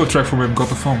 That's also a track from him, got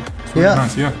the funk. It's really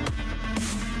nice, yeah.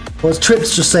 Well,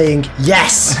 Trips just saying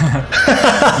yes.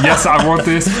 Yes, I want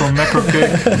this from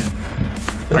Necrokick.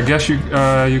 I guess you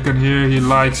can hear he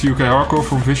likes UK Hardcore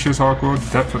from Vicious Hardcore,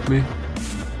 definitely.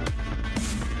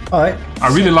 Alright. I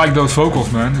really like those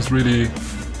vocals, man. It's really,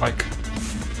 like,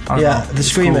 I don't know. the It's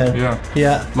screaming. cool, yeah.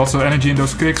 Yeah. Lots of energy in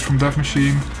those kicks from Death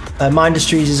Machine.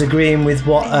 Mindustries is agreeing with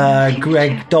what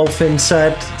Greg Dolphin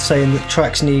said, saying that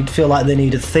tracks feel like they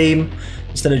need a theme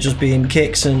instead of just being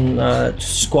kicks and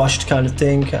squashed kind of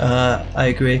thing. I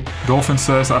agree. Dolphin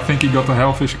says, I think he got the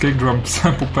Hellfish kick drum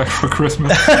sample pack for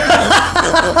Christmas.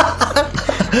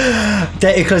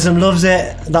 Dataclysm loves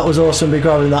it. That was awesome. Be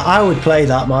grabbing that. I would play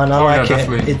that, man. I like it.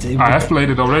 Definitely. I have played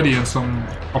it already in some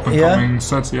up and coming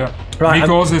sets. Yeah. Right.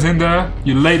 Mikos is in there.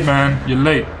 You're late, man. You're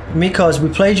late. Mikos, we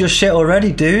played your shit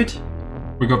already, dude.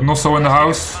 We got Nosso in the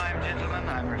house.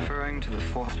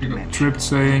 We got Tripped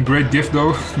saying, great gift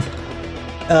though.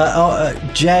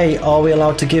 Jay, are we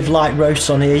allowed to give light roasts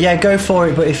on here? Yeah, go for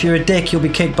it, but if you're a dick, you'll be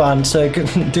kick banned, so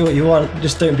do what you want,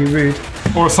 just don't be rude.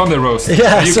 Or a Sunday roast.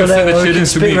 Yeah, you so can send that shit you can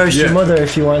spit roast your mother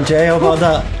if you want, Jay. How about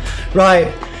that?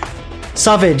 Right,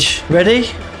 Savage, ready?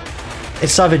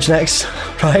 It's Savage next,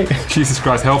 right? Jesus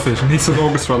Christ, Hellfish, needs an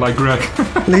orchestra like Greg.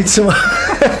 Need some...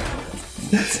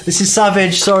 This is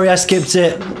Savage, sorry I skipped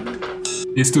it.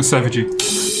 He's too savagey.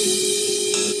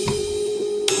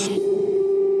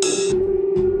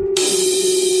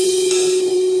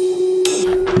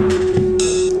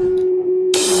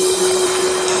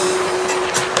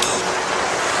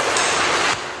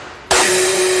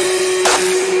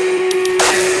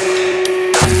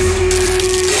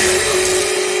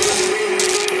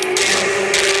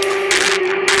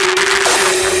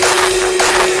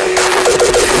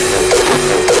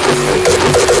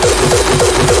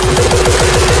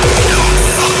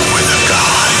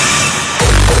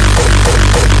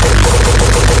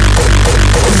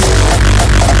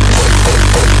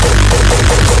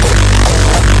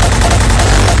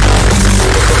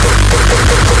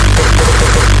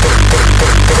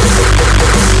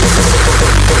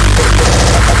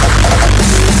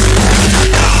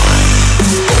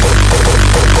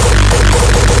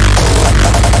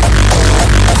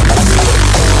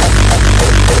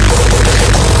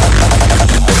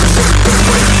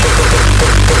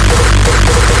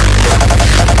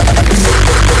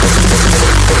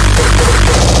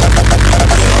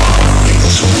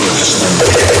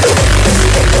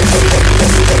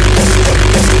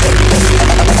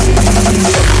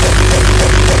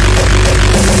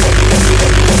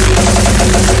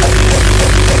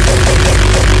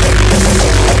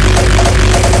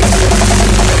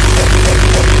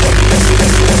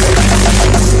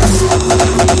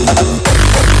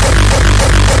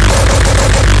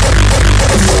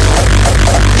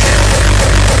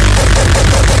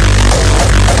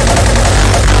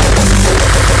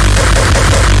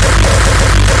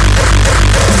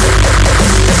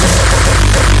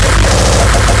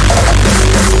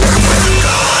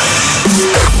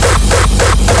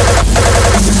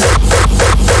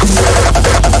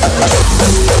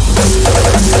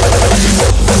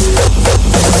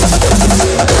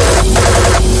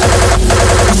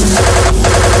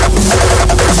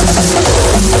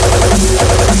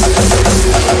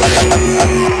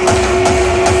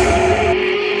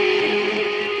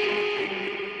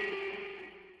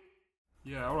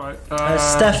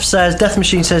 Steph says, Death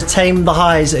Machine says, tame the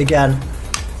highs again.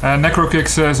 Necrokick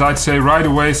says, I'd say right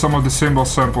away some of the cymbal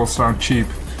samples sound cheap.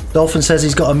 Dolphin says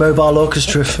he's got a mobile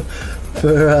orchestra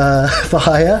for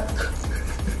hire.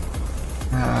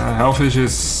 Hellfish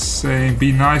is saying,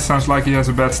 be nice, sounds like he has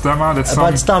a bad stammer. That's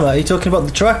bad stammer? Are you talking about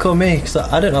the track or me? Because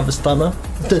I don't have a stammer.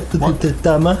 The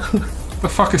stammer. The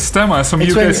fuck is stammer? Some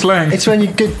UK slang. It's when you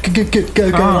go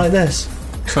like this.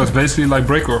 So it's basically like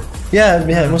breakcore. Yeah,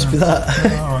 it must be that.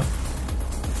 Alright.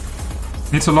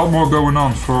 Needs a lot more going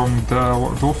on from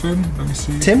the Dolphin. Let me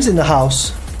see. Tim's in the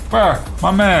house. Where?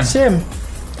 My man. Tim.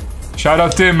 Shout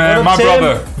out Tim, man. My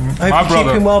brother. Hope you're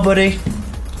keeping well, buddy.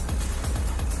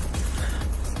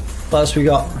 What else we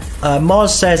got?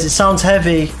 Mars says, it sounds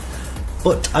heavy,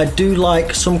 but I do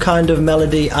like some kind of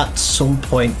melody at some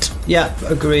point. Yeah,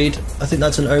 agreed. I think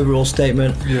that's an overall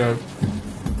statement. Yeah.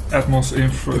 Atmos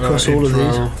across all of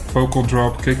these. Vocal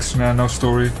drop, kick, snare, no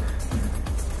story.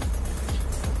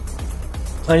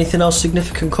 Anything else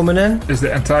significant coming in? Is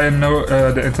the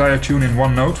entire tune in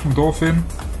one note from Dolphin?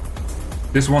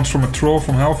 This one's from a troll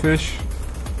from Hellfish.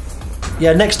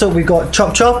 Yeah, next up we got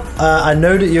Chop Chop. I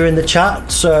know that you're in the chat,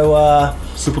 so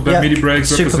Super Bad MIDI breaks.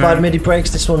 Super Bad MIDI breaks.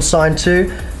 This one's signed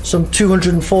too. Some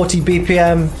 240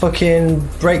 BPM fucking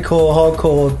breakcore,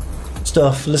 hardcore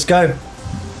stuff. Let's go.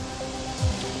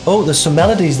 Oh, there's some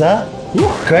melodies there.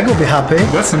 Greg will be happy.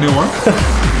 That's a new one.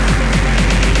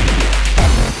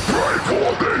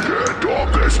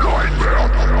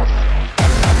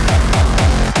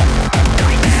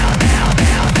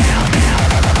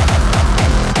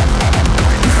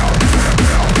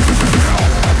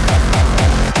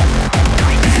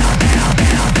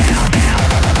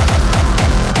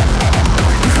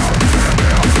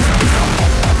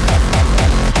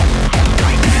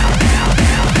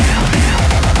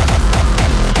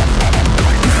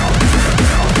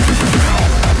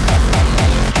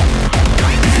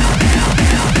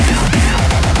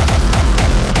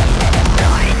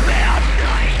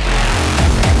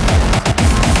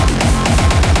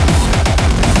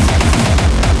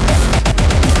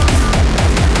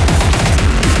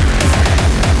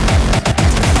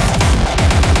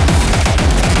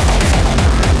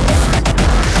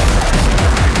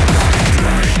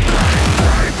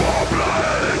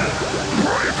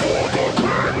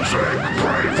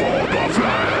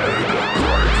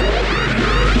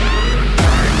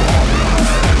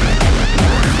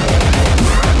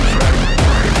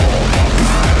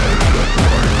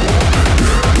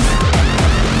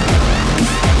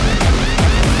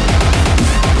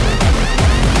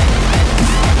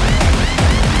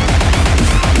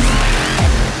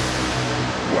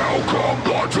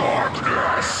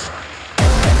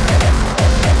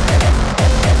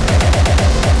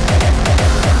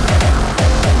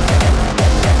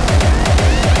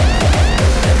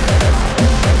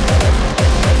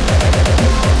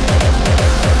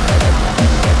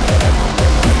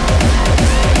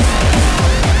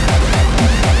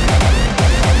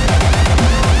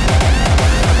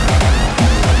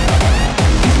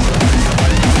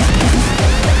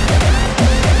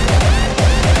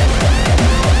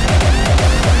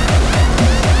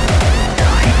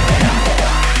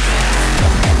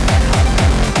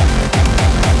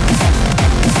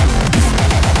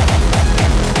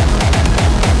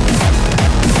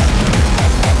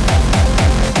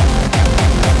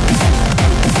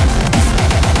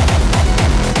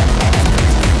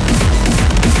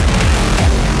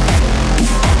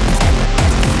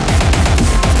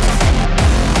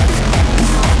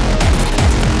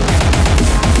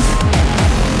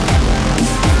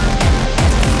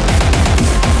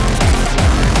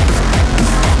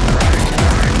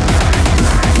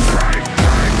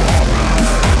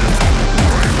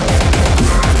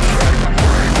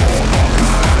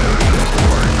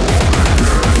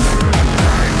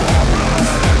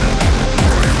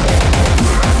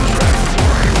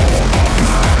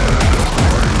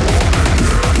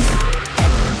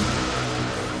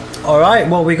 All right,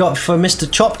 what we got for Mr.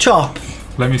 Chop Chop?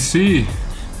 Let me see.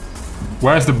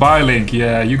 Where's the buy link?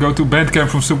 Yeah, you go to Bandcamp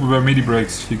from Superbad MIDI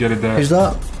Breaks. You get it there. Who's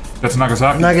that? That's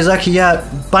Nagasaki. Nagasaki, yeah.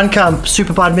 Bandcamp,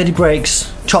 Super Bad MIDI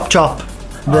Breaks, Chop Chop.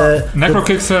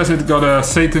 Necrokick says it got a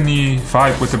Satan-y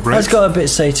vibe with the breaks. It's got a bit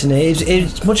Satan-y.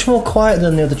 It's much more quiet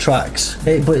than the other tracks, but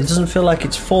it doesn't feel like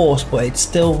it's forced, but it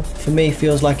still, for me,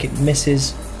 feels like it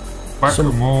misses.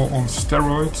 Whack-a-mole on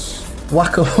steroids.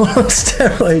 Whack-a-mole on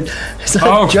steroids. It's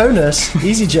like Jonas.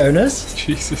 Easy Jonas.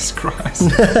 Jesus Christ.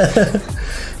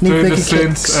 Need Turn the bigger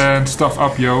synths kicks. and stuff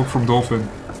up, yo, from Dolphin.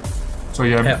 So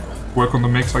yeah, work on the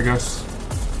mix, I guess.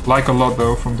 Like a lot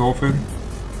though from Dolphin.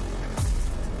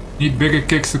 Need bigger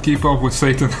kicks to keep up with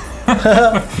Satan.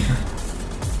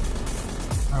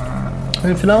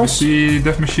 Anything else? See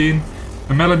Death Machine.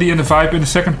 The melody and the vibe in the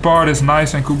second part is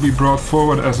nice and could be brought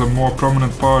forward as a more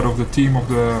prominent part of the theme of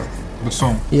the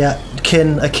song. Yeah,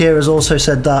 Akira's also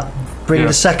said that. Bring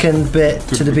the second bit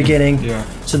to the beginning. Yeah.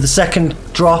 So the second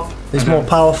drop is more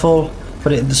powerful.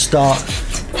 Put it at the start.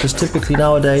 Because typically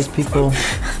nowadays people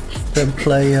don't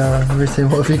play everything.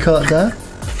 What have you got there?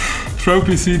 Throw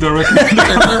PC directly.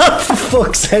 For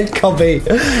fuck's sake, Cobby.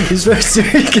 You're supposed to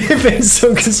be giving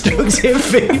some constructive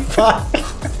feedback.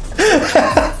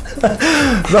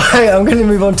 Right, I'm going to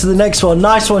move on to the next one.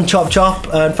 Nice one, Chop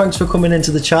Chop. And thanks for coming into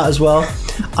the chat as well.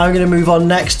 I'm going to move on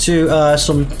next to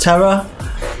some Terror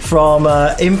from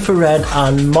Infrared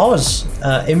and Moz.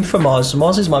 Inframoz.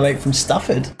 Moz is my mate from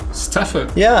Stafford.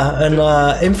 Stafford? Yeah, and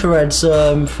Infrared's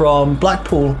from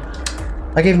Blackpool.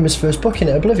 I gave him his first booking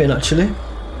at Oblivion, actually.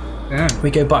 Yeah.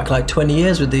 We go back like 20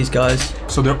 years with these guys.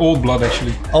 So they're old blood,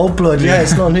 actually. Old blood, yeah.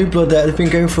 It's not new blood. They've been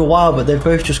going for a while, but they've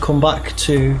both just come back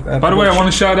to... By the way, I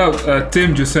want to shout out,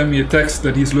 Tim just sent me a text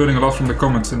that he's learning a lot from the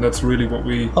comments, and that's really what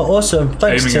we... Oh, awesome.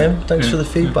 Thanks, Tim. At. Thanks for the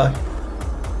feedback.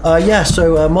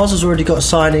 So Moz has already got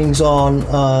signings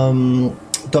on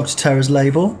Dr. Terror's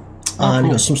label, and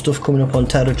he's got some stuff coming up on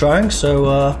Terror Drang, so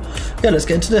let's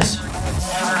get into this.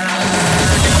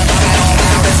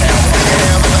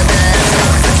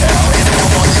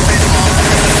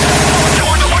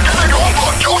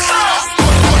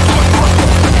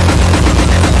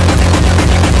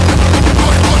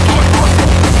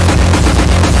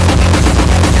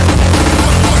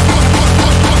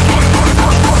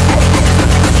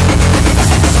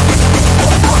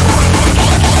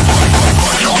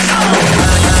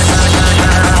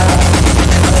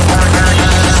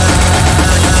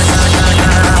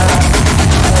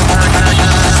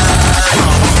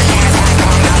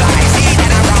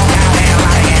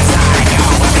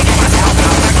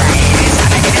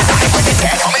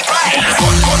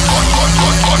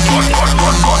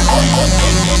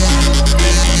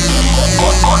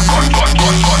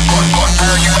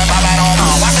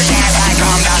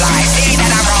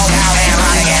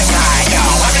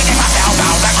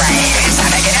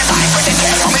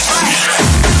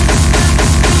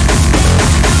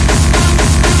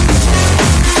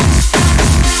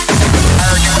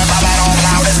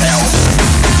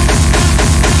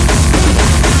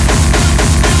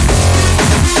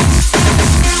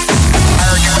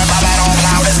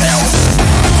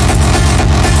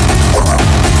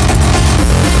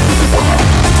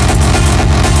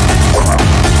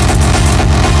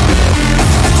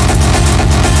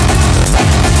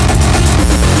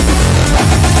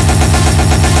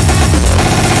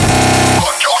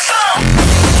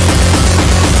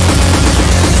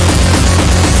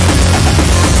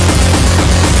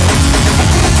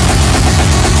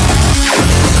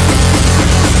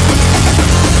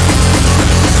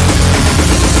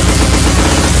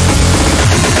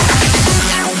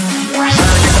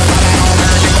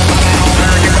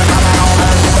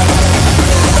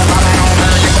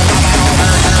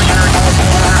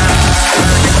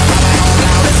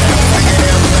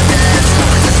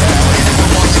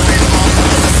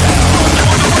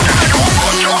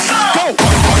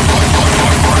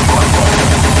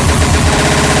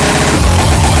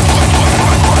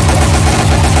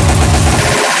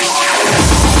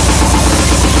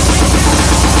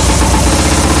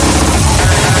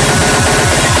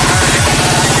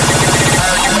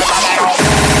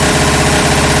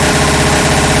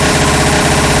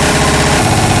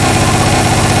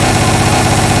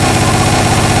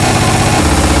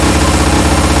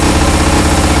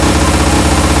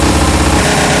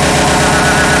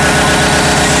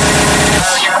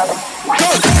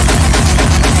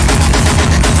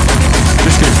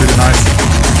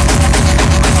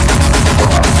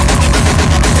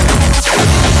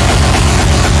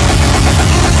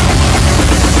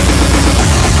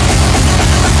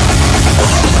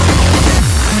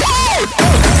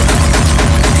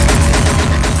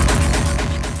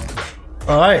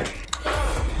 Alright.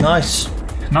 Nice.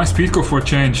 Nice speedcore for a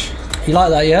change. You like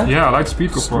that, yeah? Yeah, I like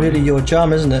speedcore It's for really it. your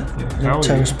jam, isn't it? hell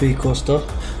Terra yeah. speedcore stuff.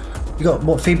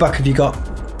 What feedback have you got?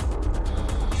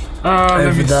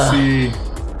 Let me there. see.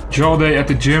 Jaw Day at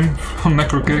the gym on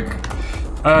Necro Kick.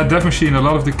 Death Machine, a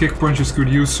lot of the kick punches could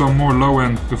use some more low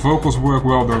end. The vocals work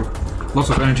well though. Lots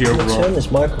of energy I'll overall. turn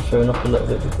this microphone up a little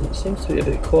bit because it seems to be a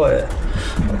bit quiet.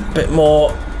 A bit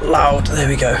more loud. There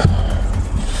we go.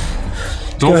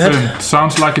 Go Dolphin ahead.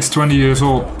 sounds like it's 20 years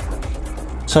old.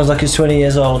 Sounds like it's 20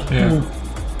 years old. Yeah.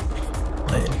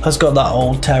 Has got that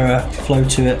old Terror flow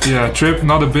to it. Yeah, Trip,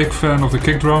 not a big fan of the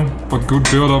kick drum, but good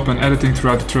build up and editing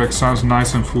throughout the track sounds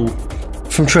nice and full.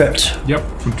 From Tripped. Yep,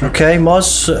 from Trip. Okay,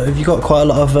 Moz, have you got quite a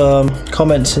lot of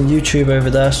comments on YouTube over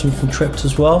there? Some from Tripped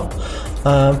as well.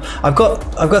 I've got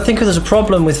to think if there's a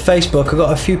problem with Facebook. I've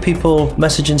got a few people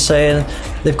messaging saying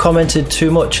they've commented too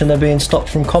much and they're being stopped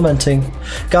from commenting.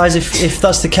 Guys, if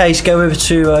that's the case, go over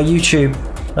to YouTube.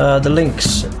 The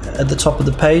link's at the top of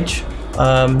the page.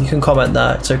 You can comment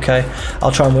there, it's okay.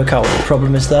 I'll try and work out what the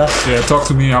problem is there. Yeah, talk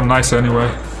to me, I'm nice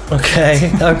anyway. Okay,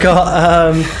 I've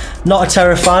got not a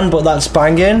Terror fan, but that's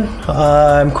banging.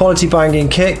 Quality banging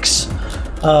kicks.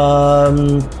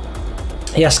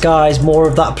 Yes, guys, more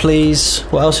of that, please.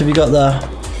 What else have you got there?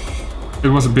 It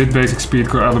was a bit basic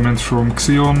speedcore elements from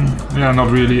Xion. Yeah,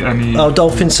 not really any. Oh,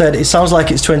 Dolphin said it sounds like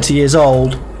it's 20 years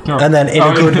old, and then in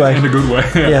a good way. In a good way.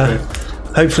 Yeah. Okay.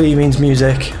 Hopefully he means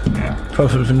music. Yeah.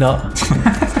 Probably not.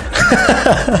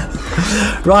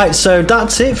 Right, so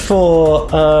that's it for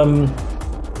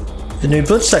the New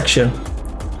Blood section.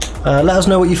 Let us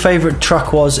know what your favourite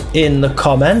track was in the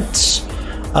comments.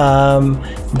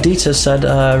 Dieter said,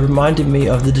 reminded me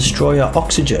of the Destroyer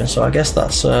Oxygen, so I guess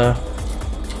that's a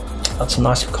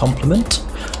nice compliment.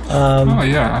 Oh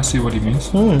yeah, I see what he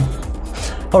means.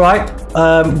 Alright,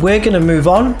 we're going to move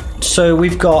on. So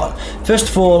we've got, first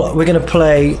of all, we're going to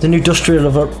play the new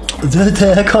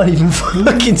I can't even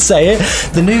fucking say it.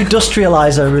 The new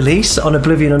Industrializer release on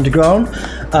Oblivion Underground.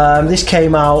 This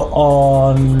came out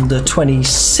on the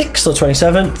 26th or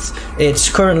 27th. It's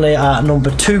currently at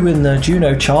number 2 in the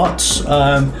Juno charts.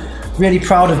 Really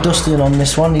proud of Dustin on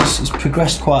this one. He's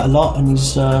progressed quite a lot, and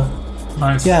he's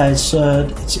Nice. yeah,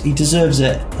 he deserves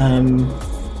it.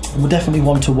 We'll definitely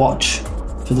want to watch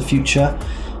for the future.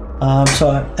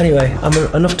 So anyway,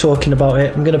 enough talking about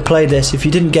it. I'm going to play this. If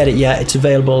you didn't get it yet, it's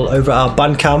available over at our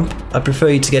Bandcamp. I prefer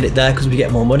you to get it there because we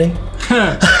get more money.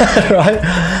 Right?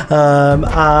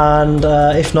 And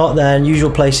if not, then usual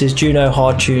places, Juno,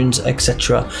 Hard Tunes,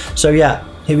 etc. So yeah,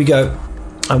 here we go.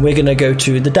 And we're going to go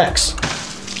to the decks.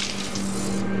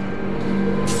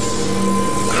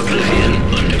 Oblivion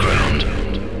Underground.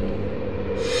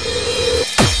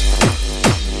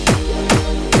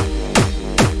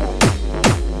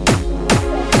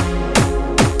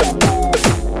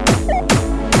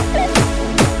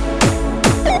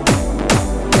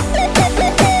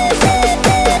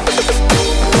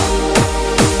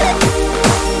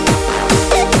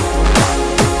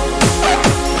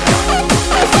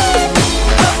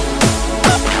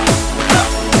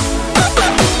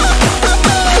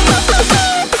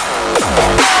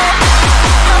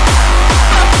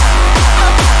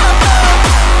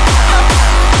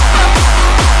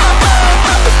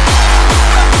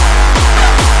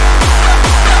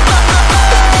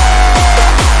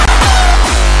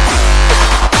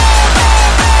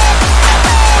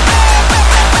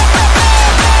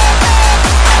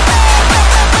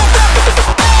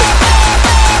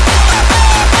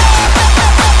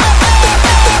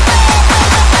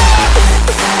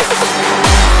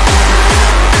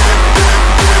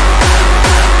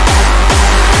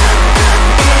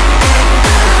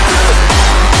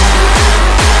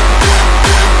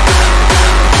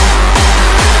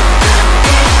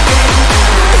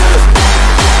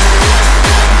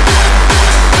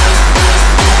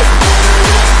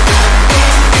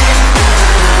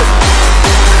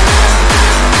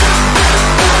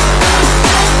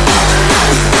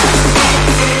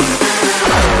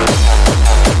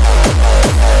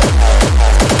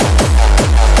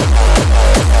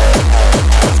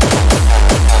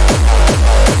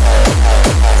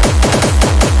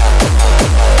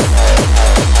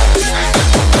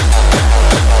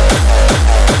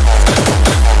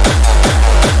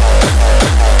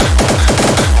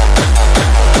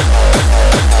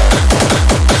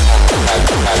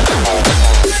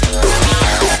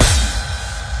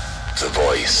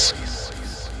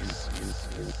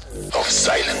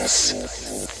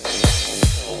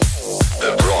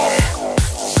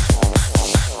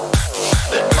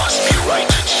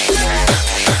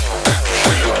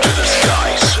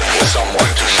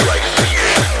 Someone to strike fear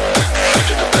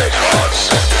into the black hearts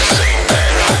of the same man.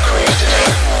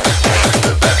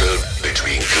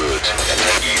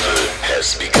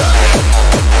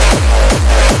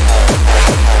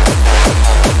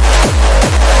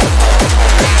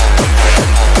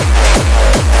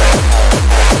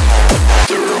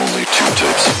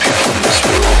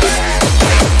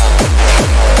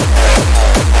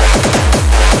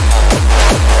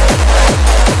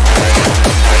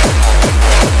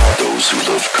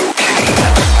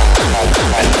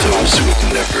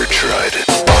 never tried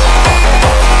it.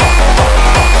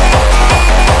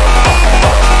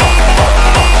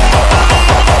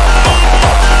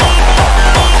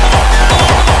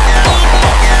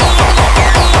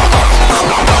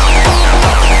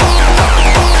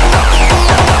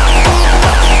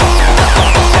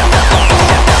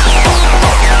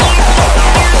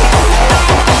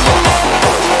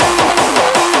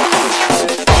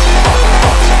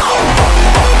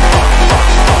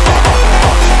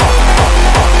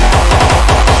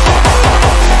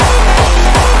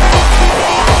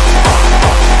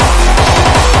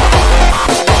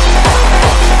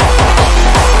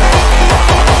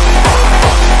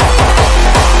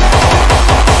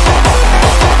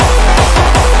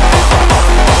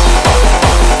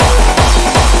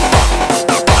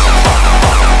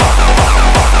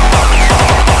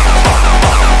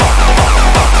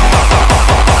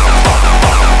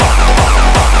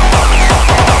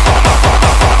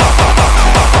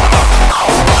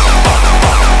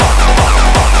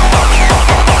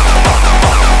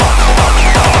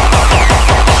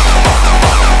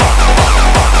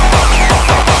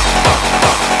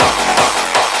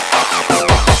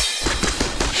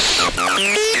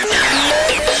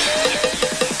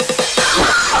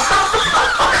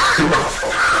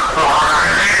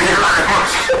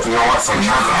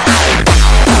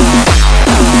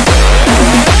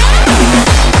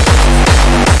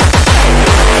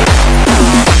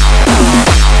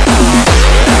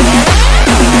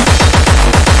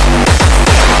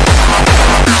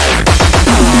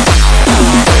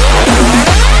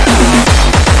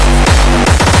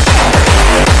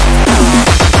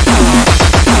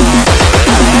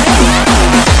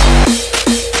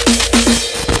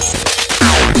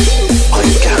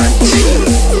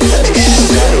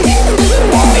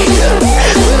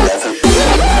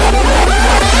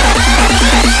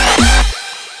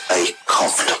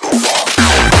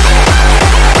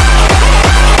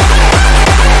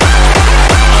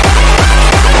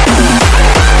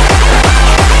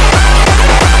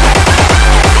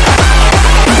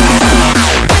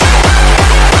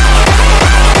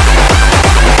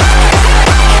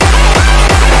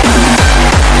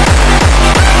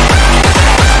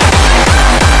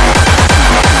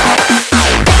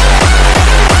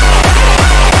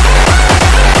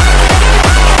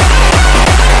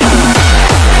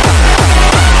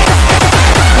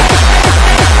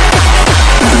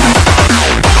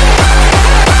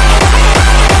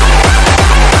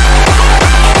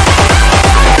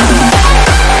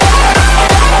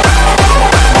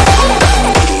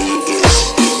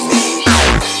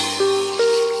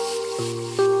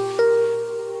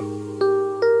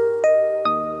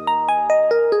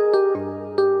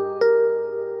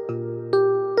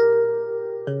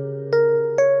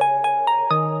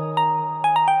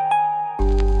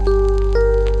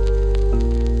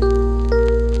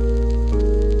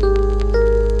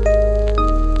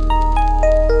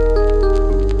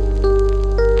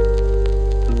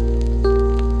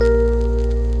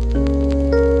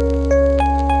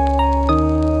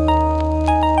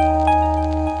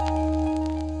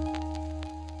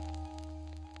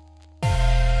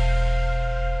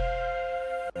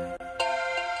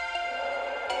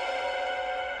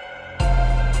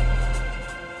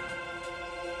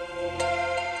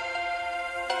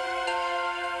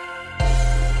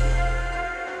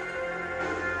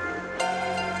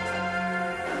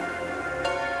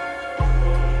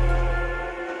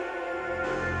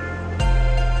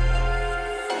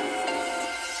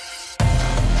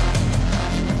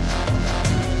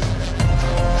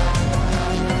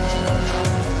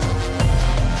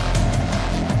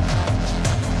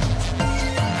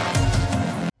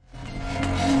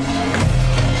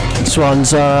 This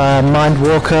one's Mind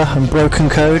Walker and Broken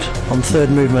Code on third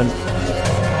movement.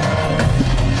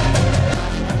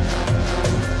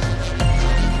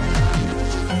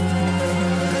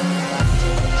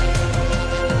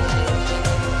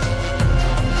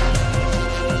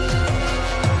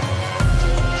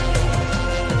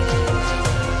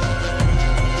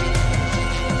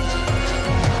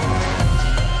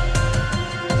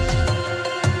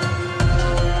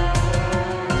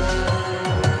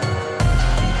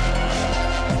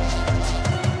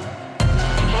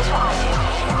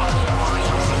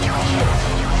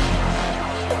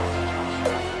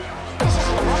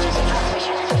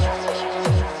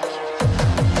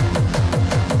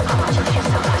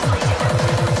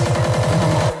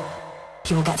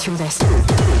 You will get through this.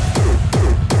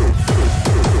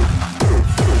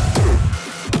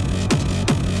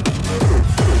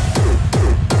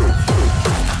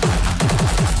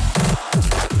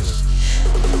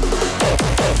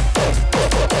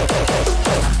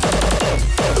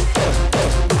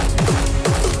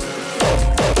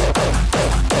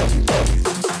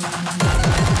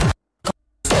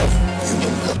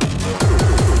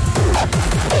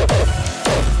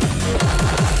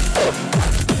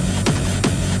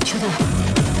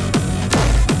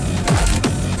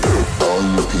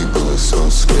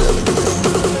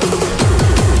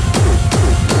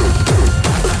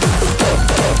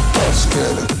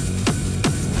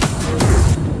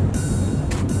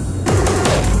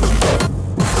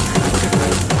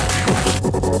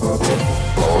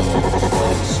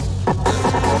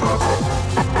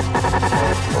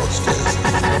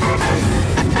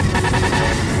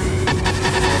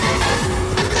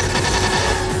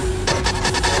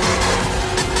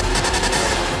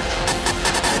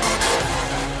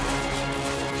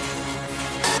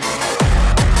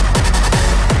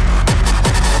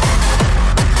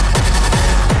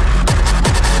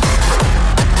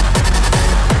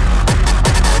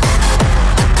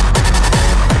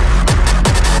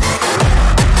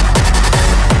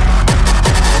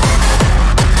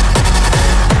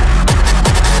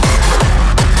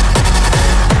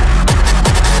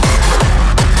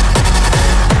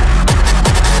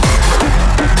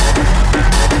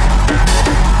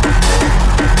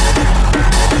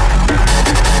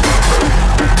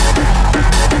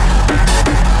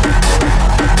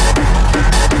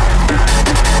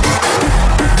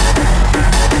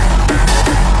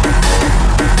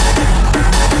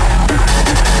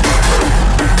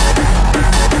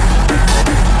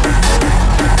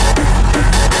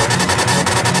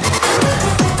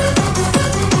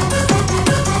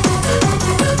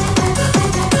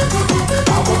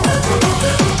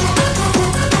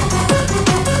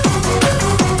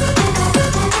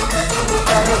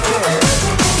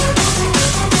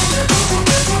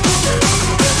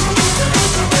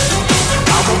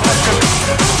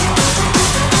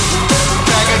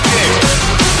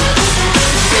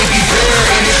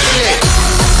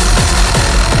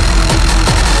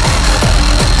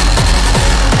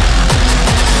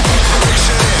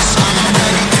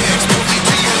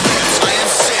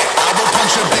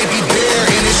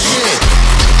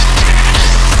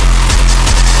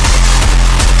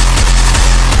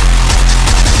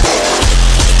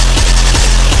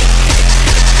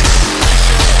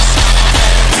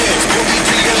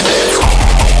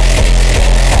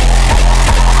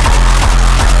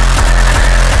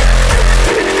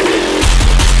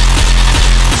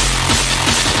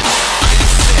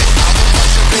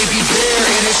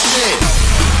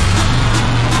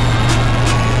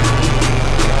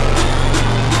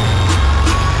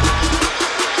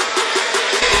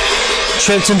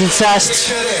 Tripped into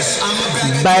test,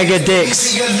 bag of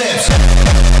dicks.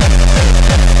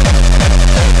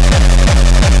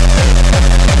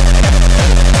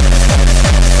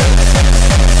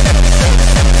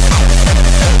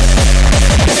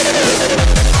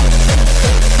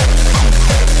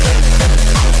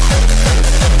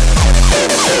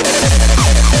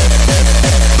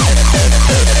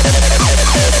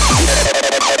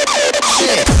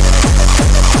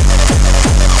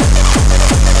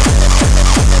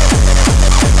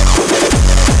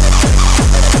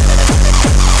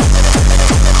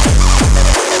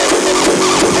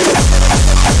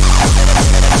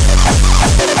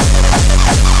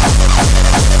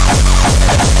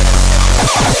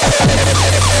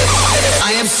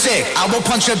 I will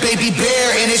punch a baby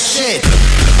bear in his shit.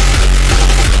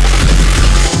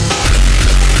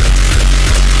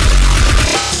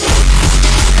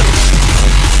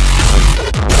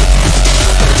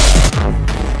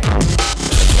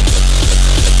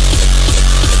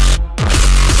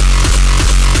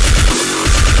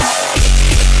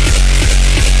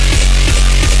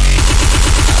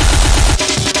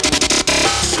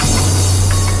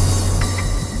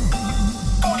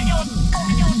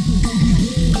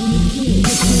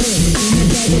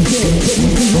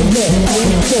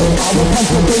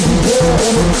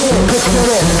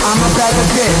 I'm a bag of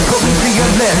dicks, put me to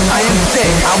your lips. I am sick,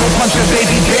 I will punch a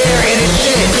baby bear in his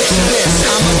shit. Picture this,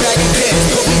 I'm a bag of dicks,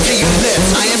 put me to your lips.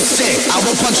 I am sick, I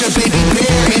will punch a baby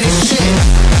bear in his shit.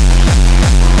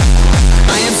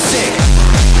 I am sick,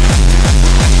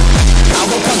 I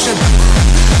will punch a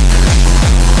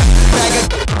bag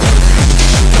of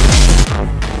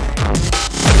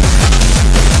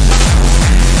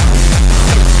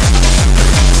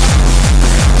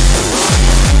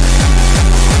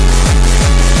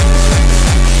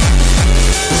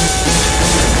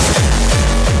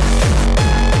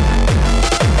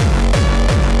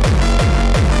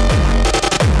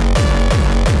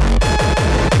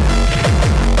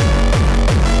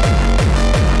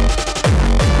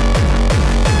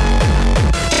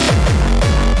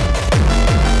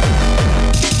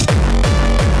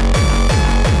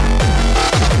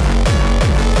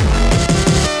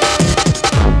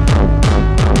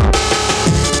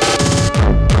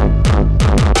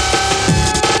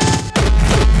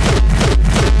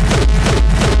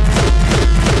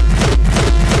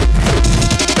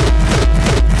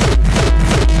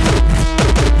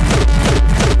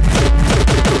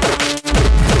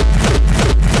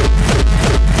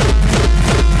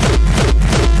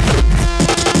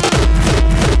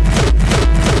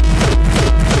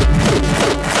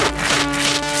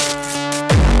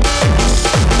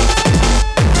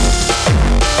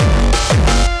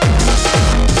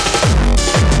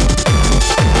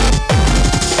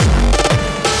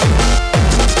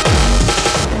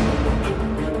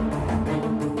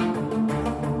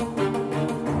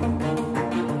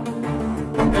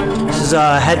This is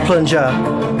a head plunger.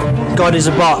 God is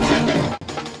a bot.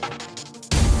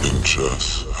 In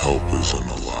chess, help isn't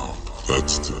allowed.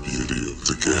 That's the beauty of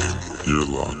the game. You're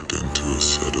locked into a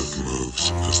set of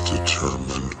moves as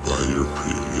determined by your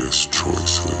previous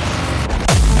choices.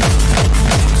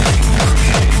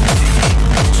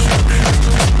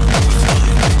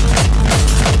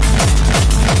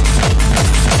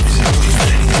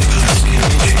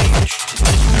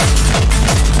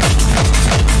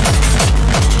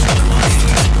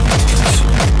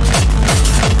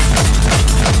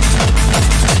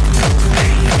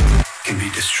 Can be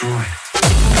destroyed.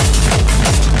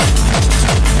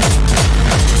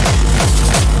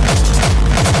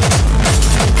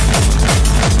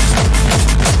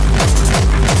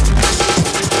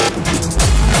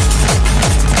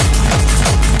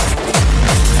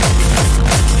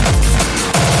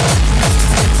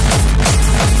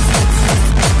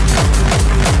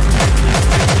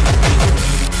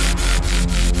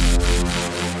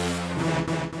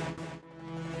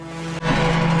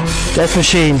 Death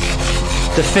Machine.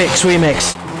 The Fix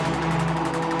remix.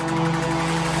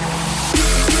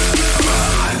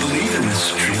 I believe in this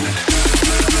treatment.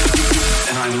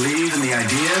 And I believe in the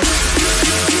idea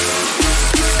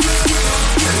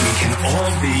that we can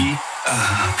all be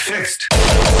fixed.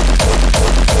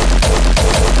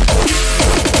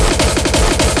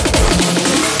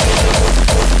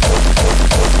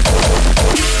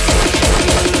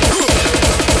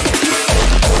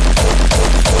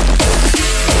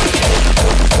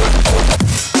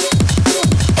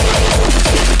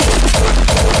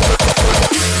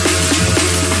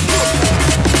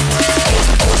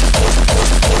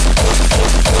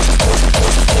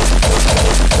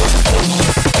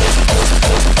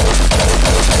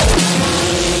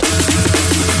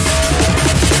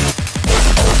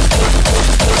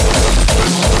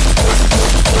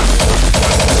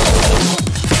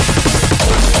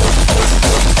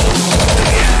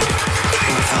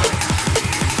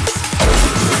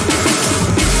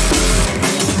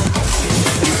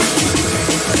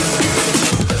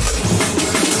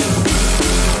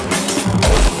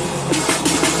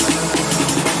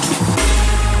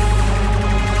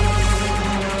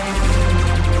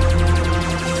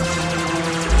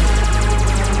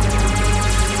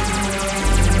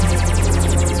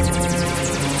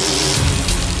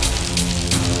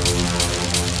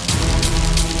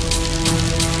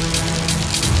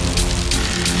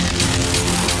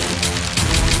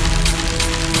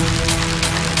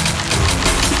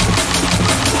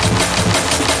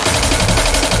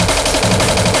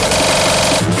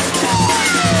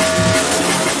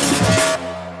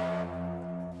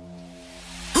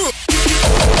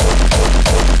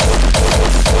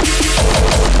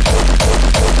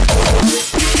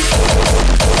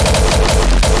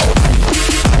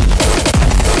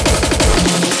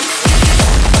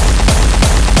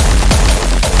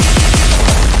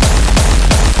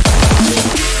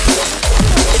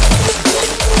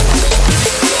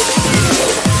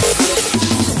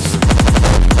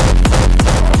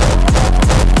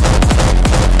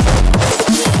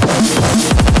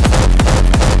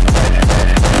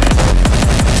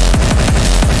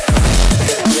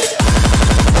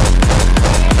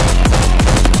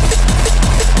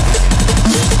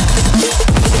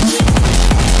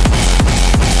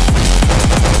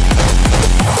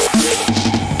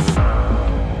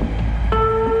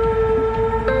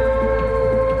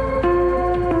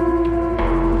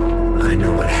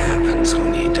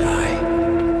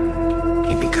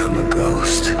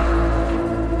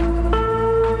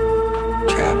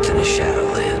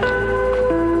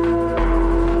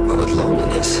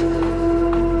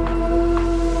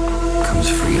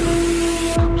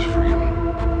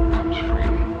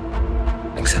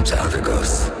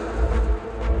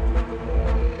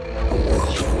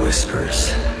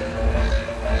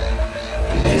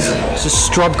 This is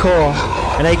Strobcore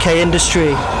and AK Industry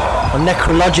on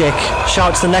Necrologic.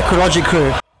 Shout to the Necrologic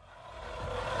crew.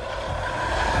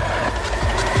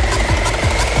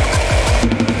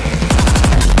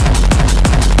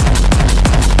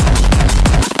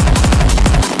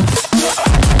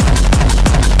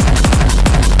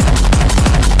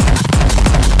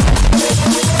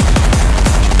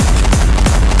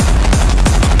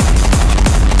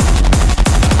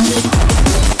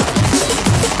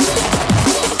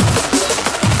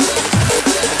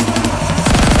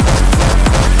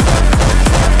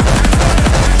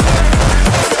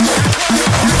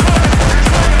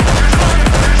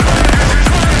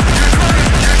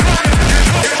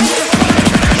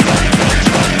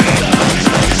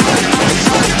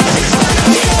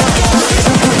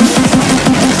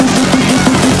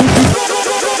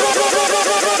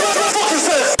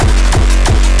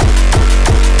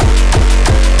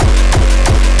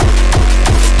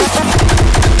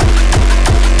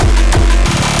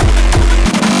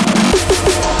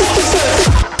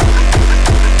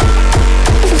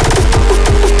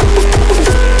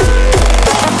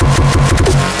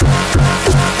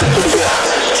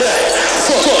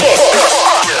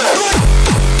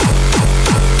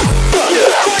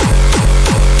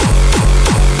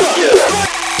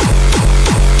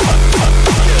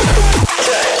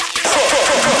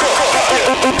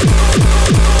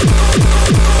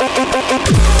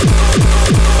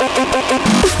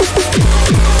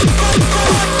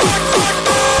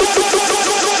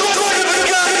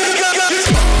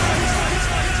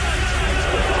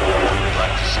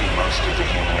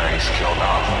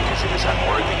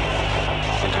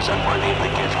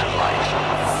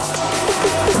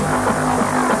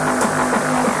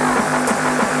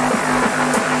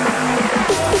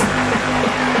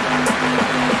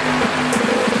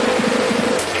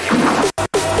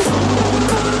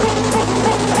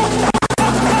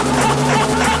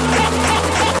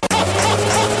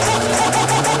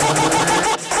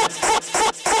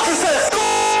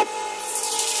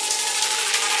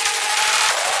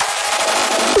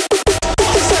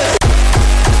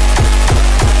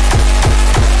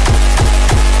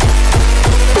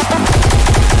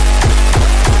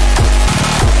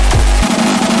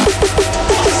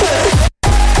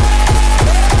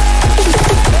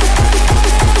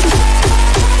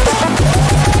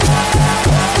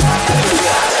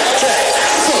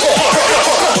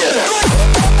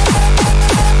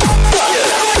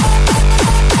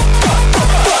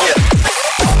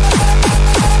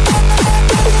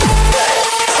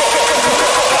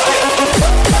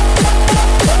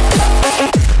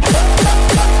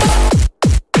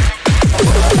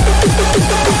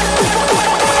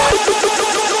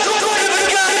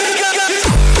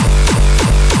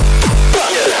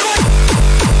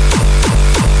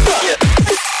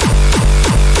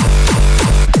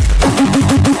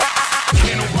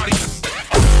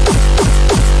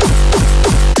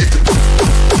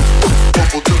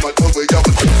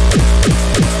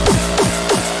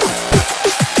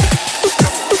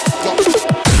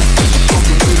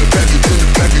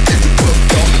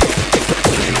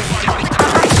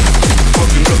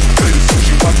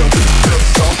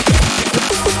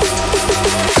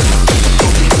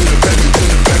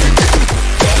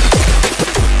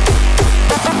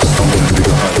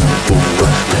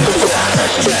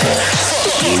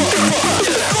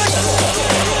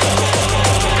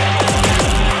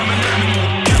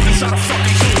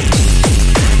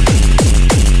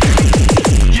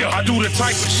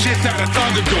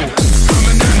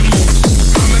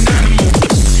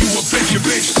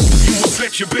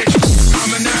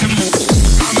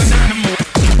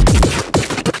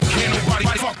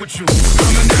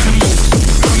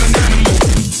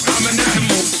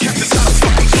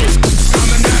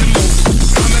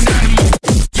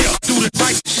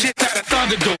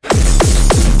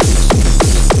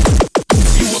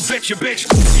 bitch,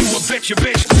 you a bitch, you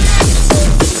bitch.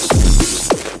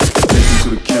 Take him to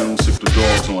the kennel, sick the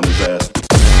dogs on his ass.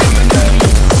 I'm an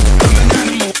animal, I'm an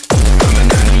animal, I'm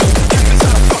an animal. Get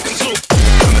inside a fucking zoo.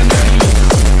 I'm an animal,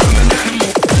 I'm an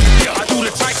animal. Yeah, I do the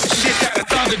type of shit that a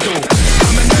thugger do.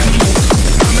 I'm an animal,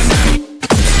 I'm an animal.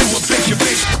 You a bitch, you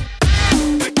bitch.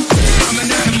 I'm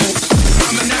an animal,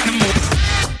 I'm an animal.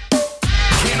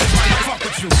 Can't nobody fuck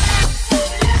with you.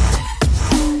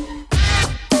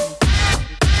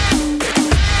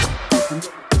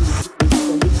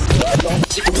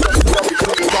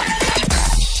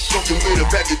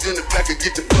 Package in the package,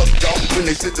 get the fuck off. When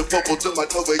they sent the popo to my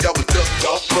toe, y'all was ducked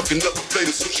off. Fucking up a plate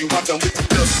of sushi, hot down with the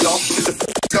dust off.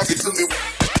 Talking to me.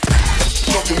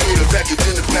 Fucking with a package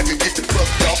in the package, get the fuck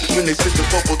off. When they sent the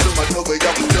popo to my toe,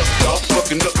 y'all was ducked off.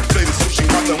 Fucking up a plate of sushi,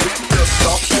 hot down with the dust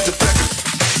off. Get the package.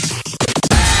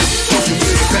 Fucking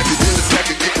with a package in the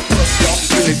package, get the fuck off.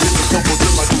 When they sent the popo to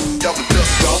my toe, y'all was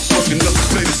ducked off. Fucking up a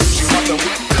plate of sushi, hot down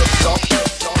with the dust off.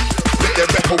 Make that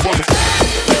rap a woman.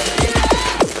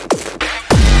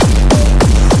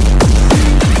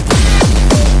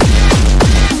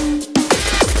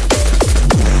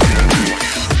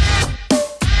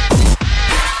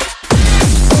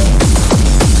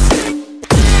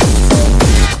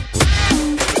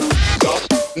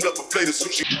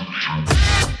 Sushi.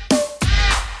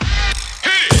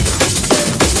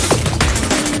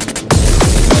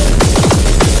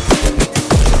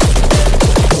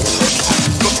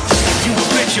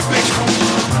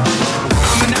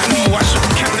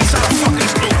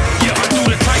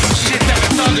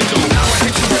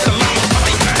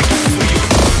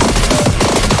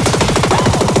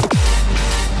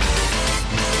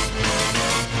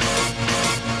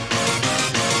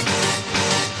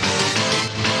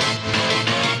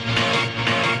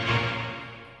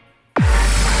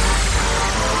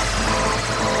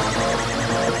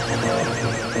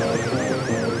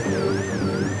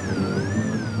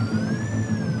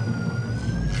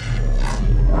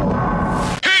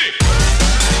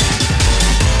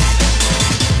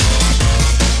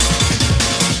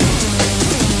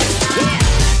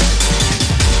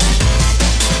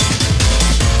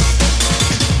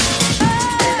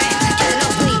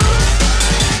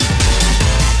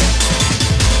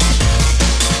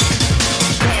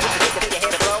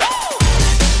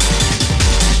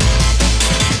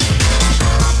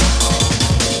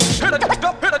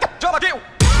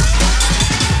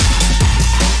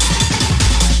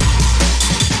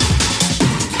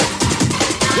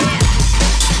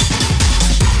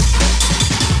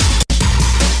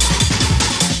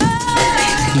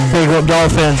 Big up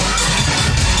Dolphin.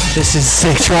 This is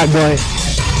sick track, boy.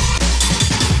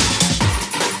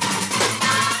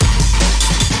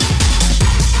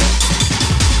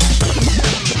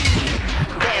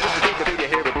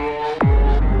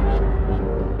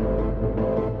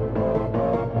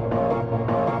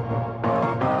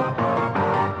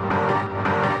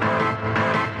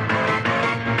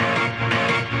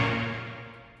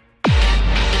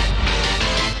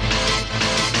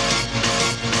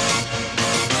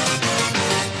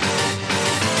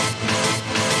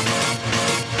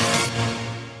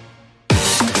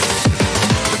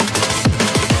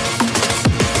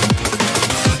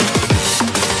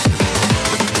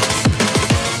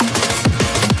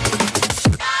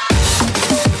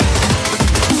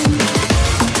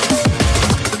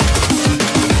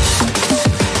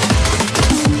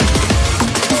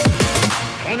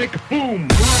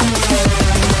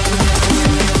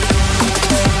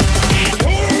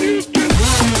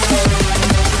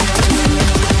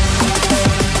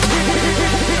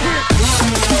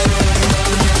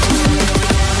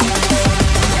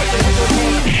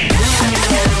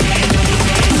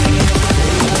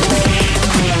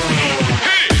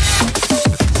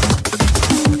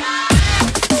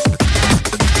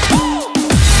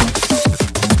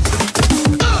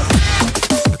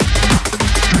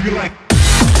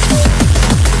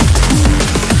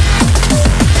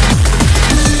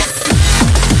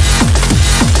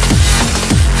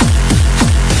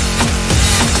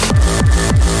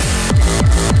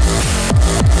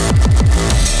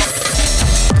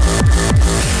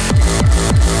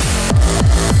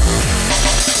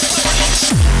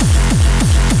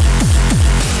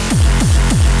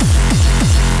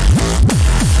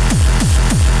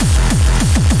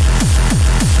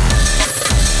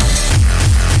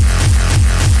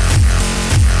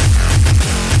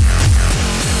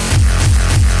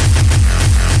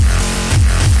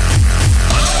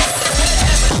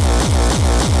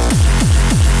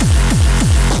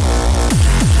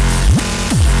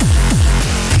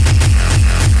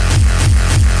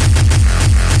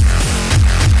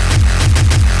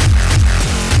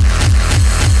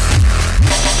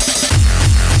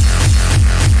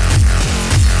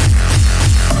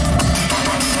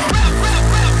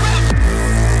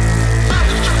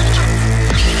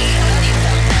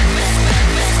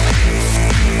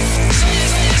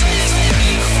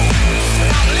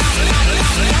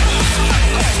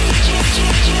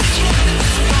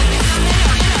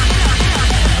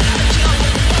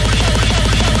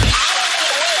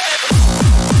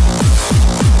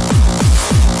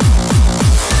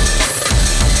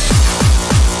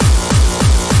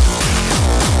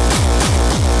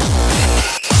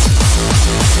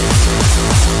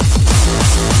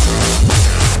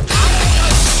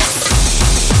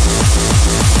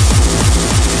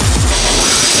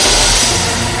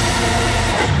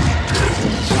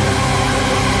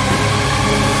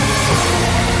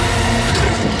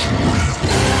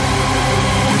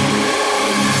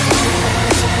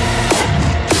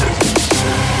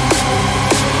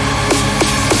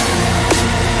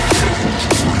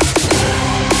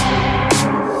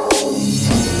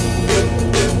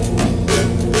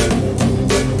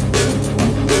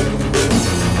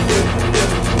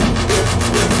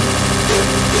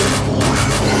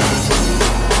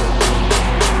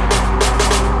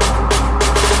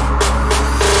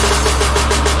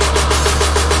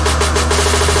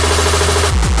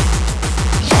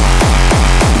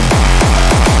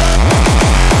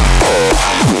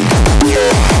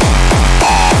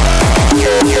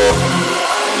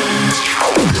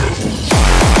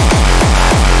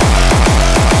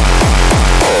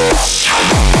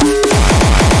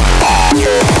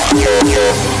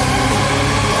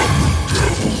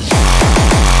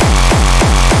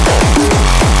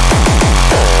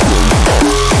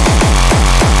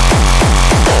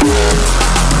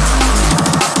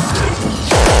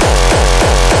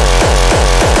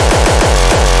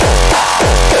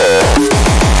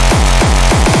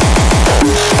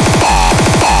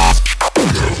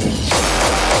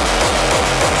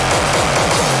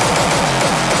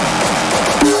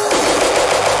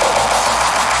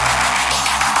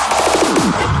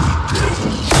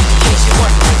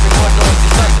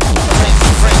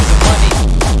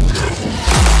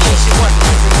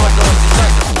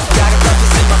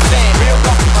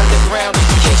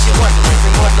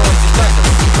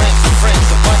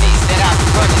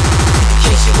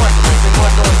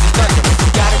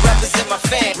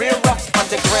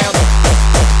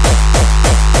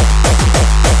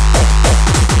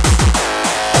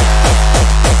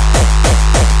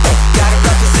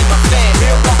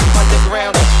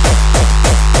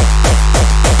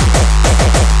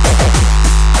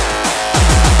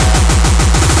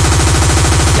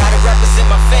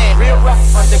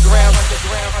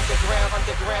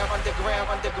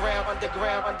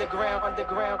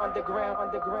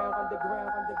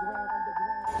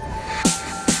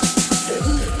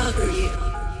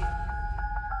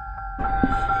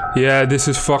 Yeah, this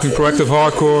is fucking proactive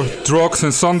hardcore. Drox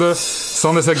and Sander.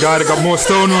 Sander's that guy that got more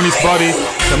stone on his body.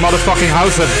 The motherfucking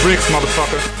house has bricks,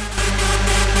 motherfucker.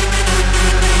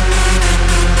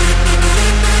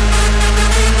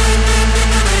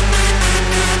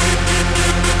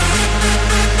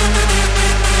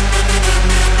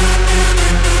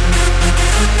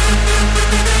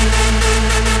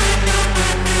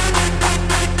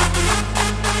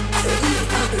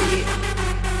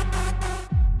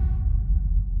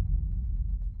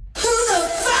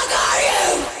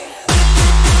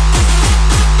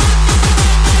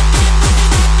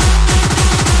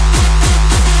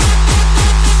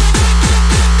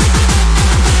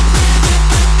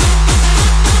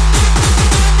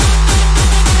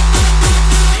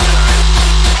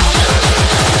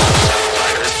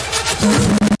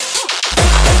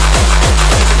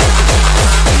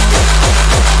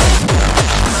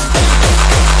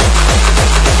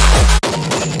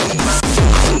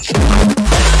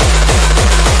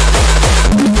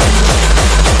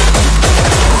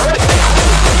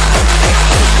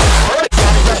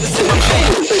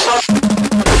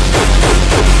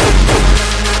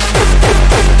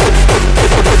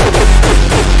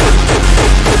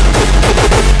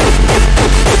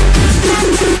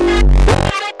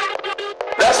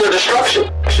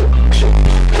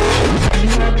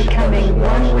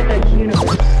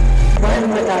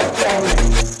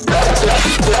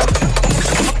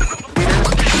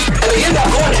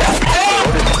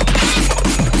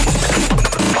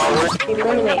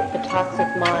 Eliminate the toxic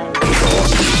mind.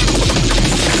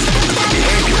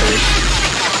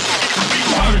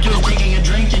 Taking a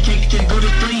drink to go to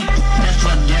sleep. That's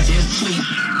what death is, sleep.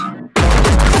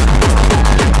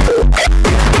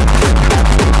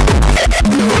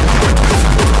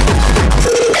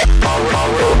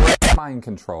 Mind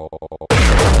control.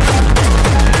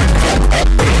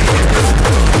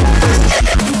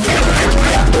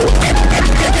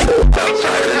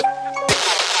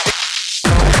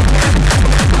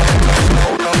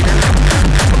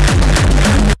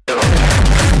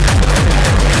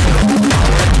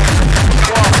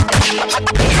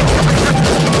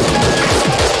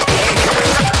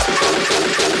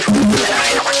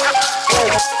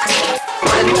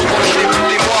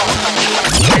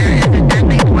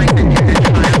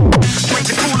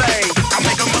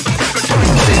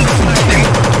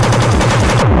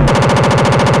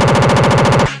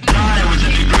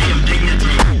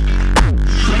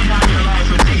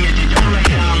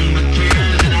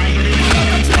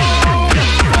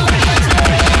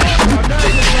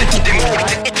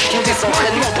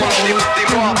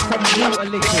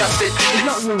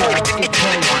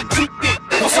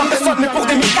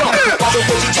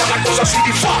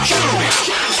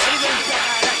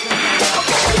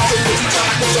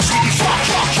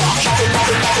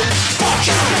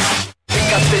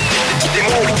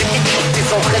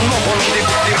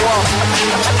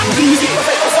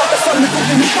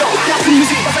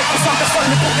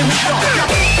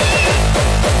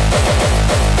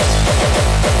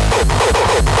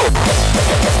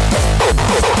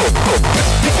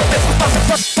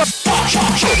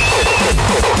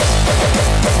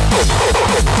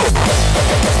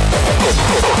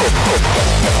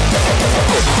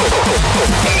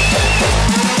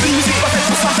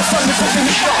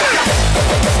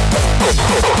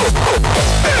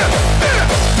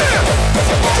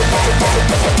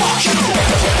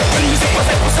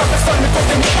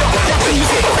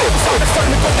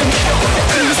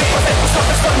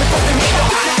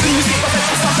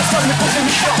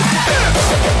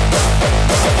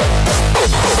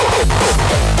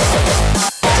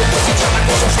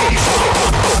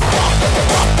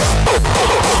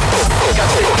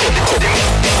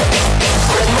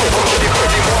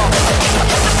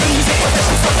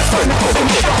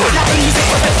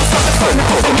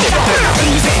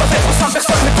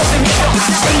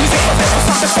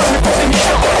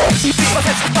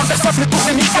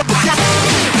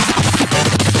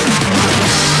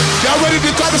 Y'all ready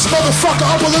to cut this motherfucker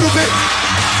up a little bit?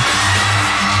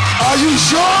 Are you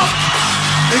sure?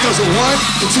 It goes a 1,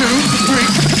 2,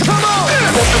 3. Come on!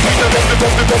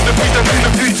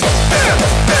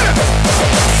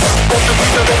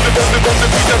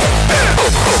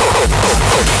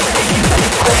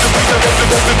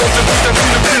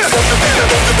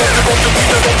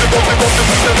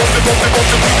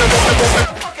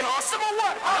 Fucking awesome or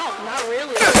what? Oh, not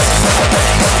really.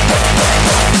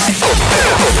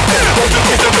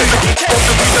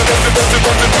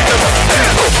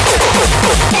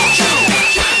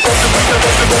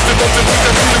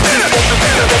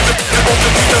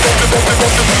 What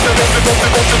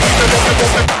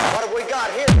have we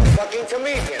got here? Fucking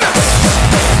comedian.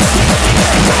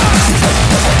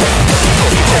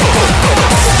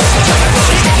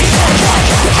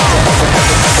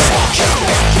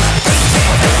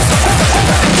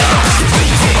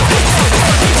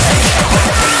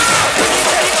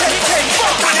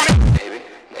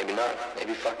 Maybe not.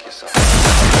 Maybe fuck yourself.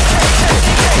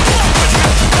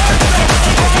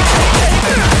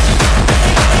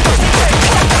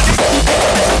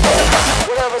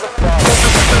 Whatever the fuck.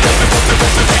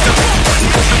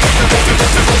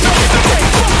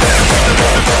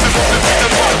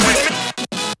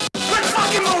 Let's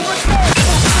fucking move. Let's go.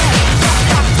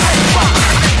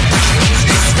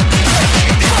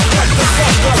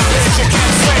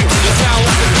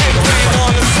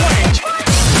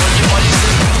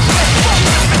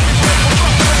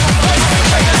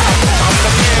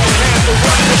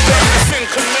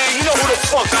 You know who the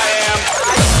fuck I am.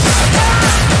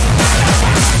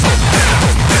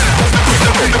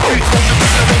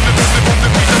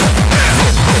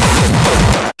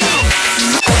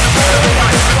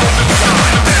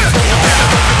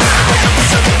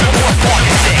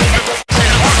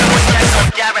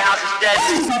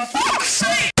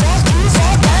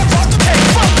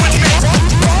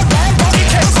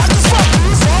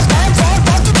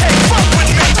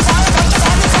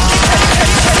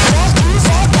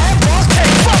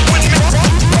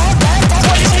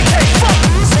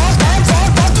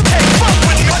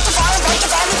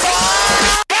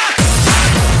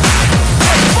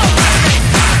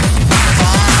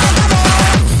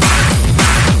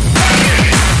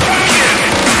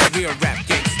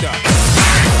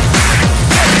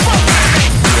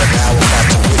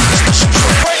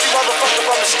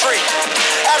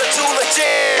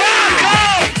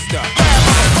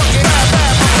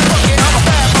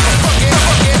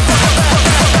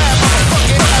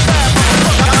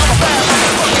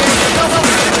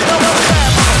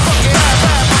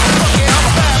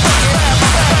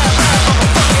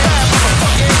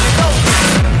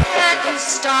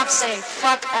 Saying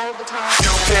fuck all the time.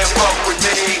 You can't fuck with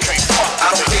me.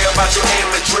 I don't care about your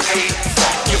imagery.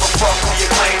 Give a fuck who you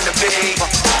claim to be.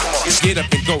 Get up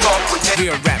and go.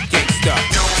 Real rap gangsta.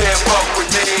 You can't fuck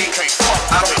with me.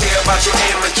 I don't care about your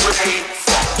imagery.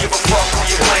 Give a fuck who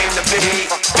you claim to be.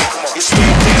 You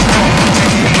still can't fuck with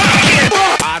me.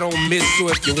 I don't miss, so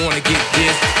if you wanna get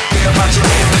this. Care about your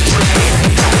imagery.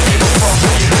 Give a fuck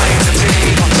who you claim to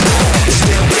be. You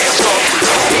still can't fuck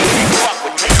with me. Fuck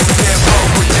with me. You can't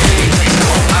fuck with me.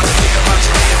 I don't care about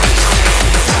your imagery.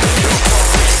 Give a fuck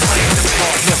who you claim to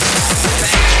be.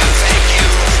 Thank you.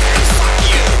 Fuck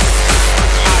you.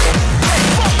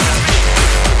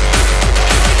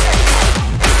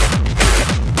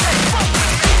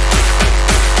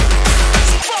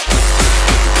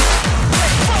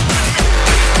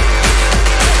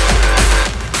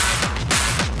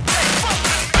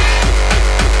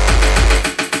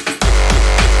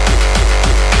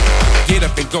 Get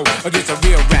up and go against a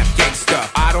real rap gangsta.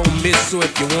 I don't miss, so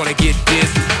if you wanna get this.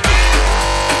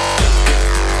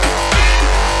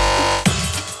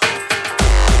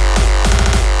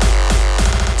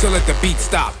 So let the beat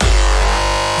stop.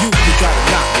 You can try to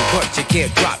knock me, but you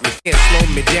can't drop me. Can't slow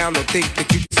me down, don't think that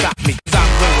you can stop me. Cause I'm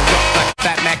rolling up like a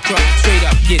fat Mac truck. Straight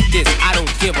up, get this, I don't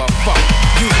give a fuck.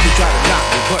 You can try to knock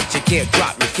me, but you can't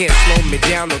drop me. Can't slow me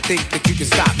down, don't think that you can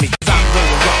stop me. Cause I'm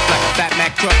rolling up like a fat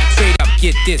Mac truck. Straight up,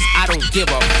 get this, I don't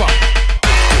give a fuck.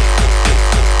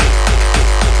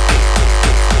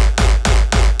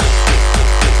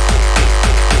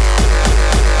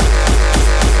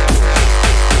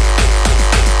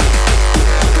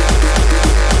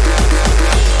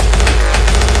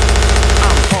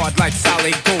 Like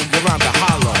solid gold around the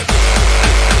hollow.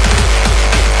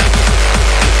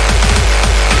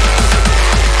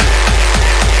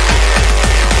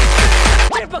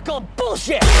 Typical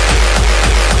bullshit!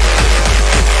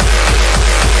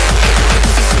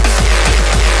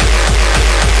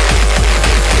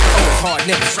 Oh, hard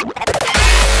niggas.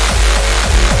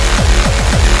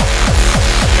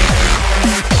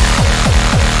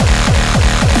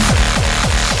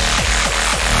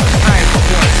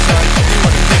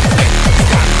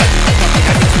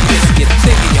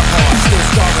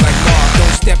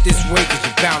 Step this way cause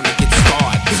you're bound to get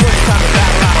scarred. Cause when it's time to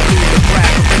battle, I don't need to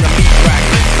brag. I'm in a meat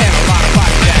racket and a lot of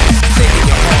body bags. Thinking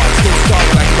you're hard, still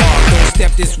starving like Mark. Don't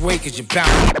step this way cause you're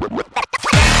bound to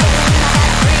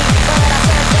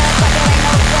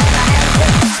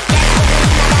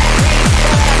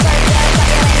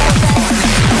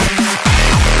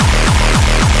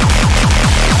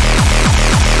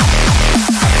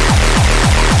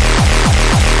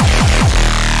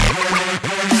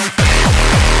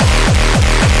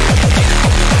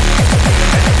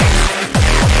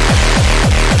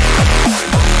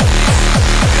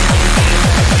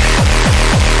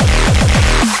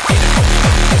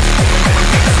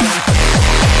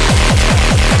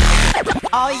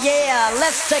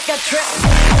a trip.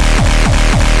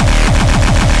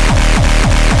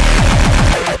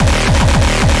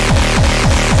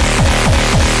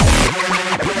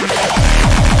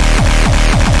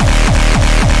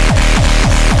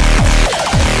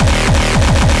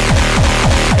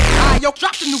 Yo,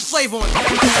 drop the new flavor on it.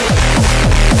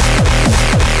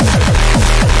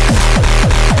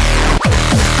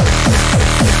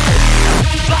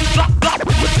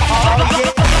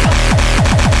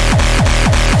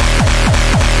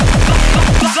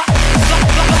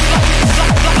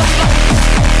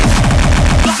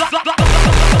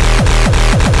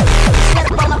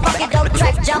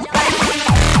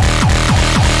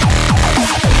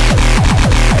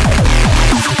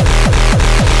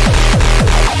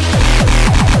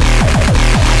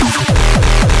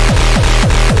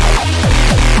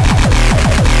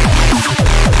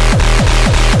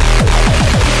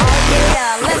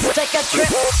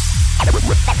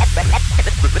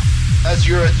 As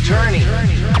your attorney,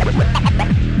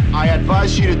 I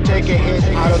advise you to take a hit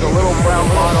out of the little brown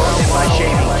bottle in my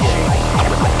shaving kit.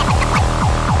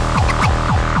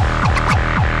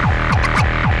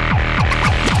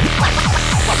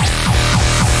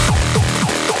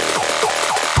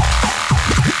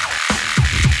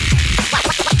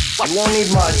 You won't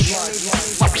need much.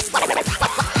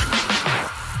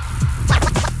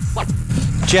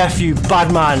 Jeff, you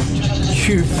bad man.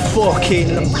 You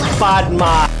fucking bad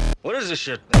man. What is this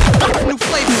shit? New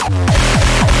flavor.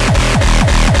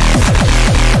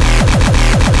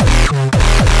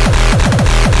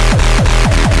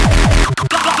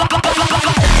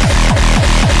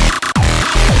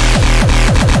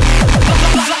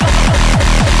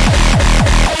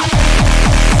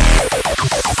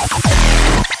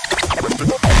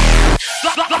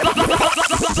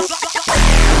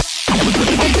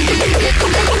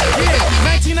 Yeah,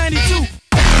 1992.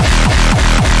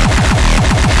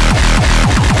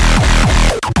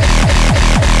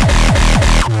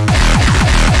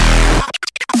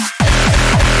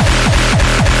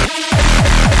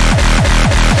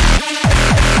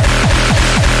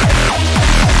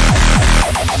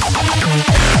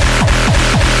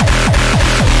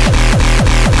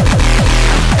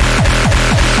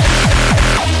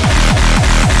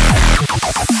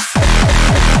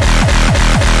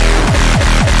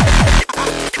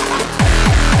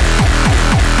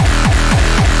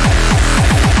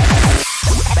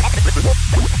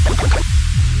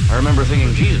 I remember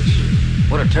thinking, Jesus,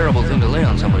 what a terrible thing to lay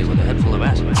on somebody with a head full of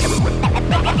acid.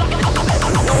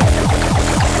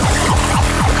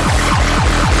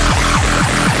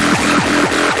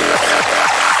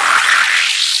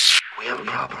 We have a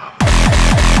problem.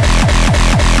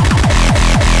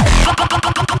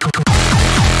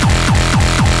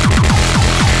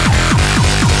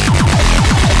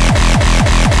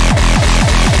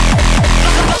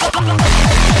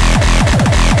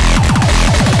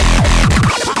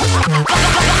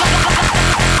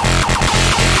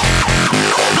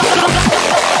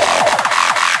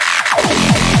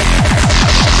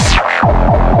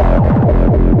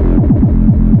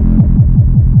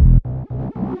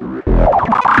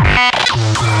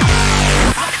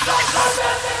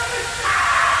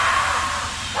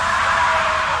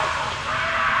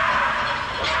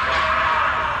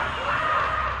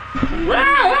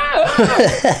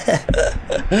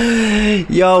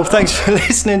 Yo, thanks for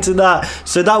listening to that.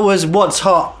 So that was What's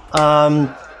Hot.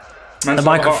 The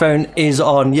microphone is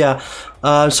on, yeah.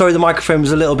 Sorry, the microphone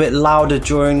was a little bit louder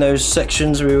during those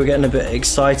sections. We were getting a bit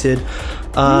excited.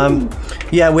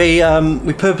 Yeah,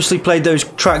 we purposely played those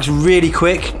tracks really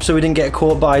quick so we didn't get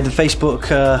caught by the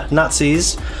Facebook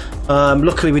Nazis.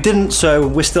 Luckily we didn't, so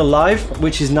we're still live,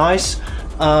 which is nice.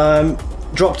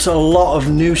 Dropped a lot of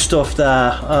new stuff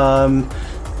there.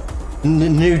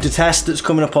 New Detest that's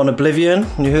coming up on Oblivion.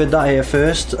 You heard that here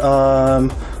first.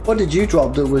 What did you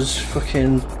drop that was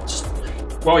fucking...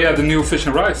 Well, yeah, the new Fish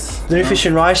and Rice. The new Fish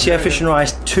and Rice, yeah, Fish and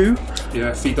Rice 2.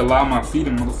 Yeah, feed the llama, feed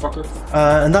him, motherfucker.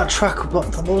 And that track,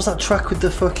 what was that track with the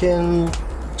fucking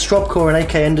Stropcore and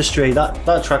AK Industry?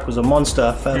 That track was a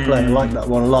monster. Fair play, I like that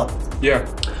one a lot. Yeah,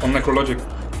 on Necrologic.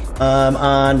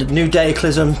 And new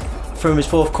Dataclysm from his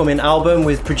forthcoming album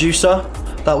with Producer.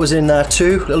 That was in there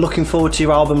too. Looking forward to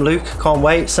your album, Luke. Can't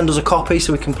wait. Send us a copy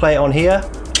so we can play it on here.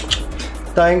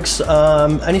 Thanks.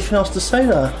 Anything else to say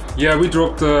there? Yeah, we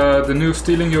dropped the new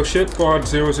Stealing Your Shit part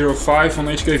 005 on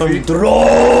HKV. From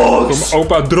Drox! From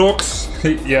Opa Drox.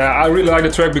 Yeah, I really like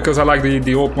the track because I like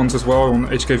the old ones as well on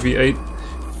HKV 8.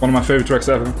 One of my favorite tracks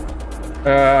ever.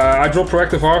 I dropped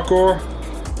Proactive Hardcore.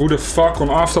 Who the fuck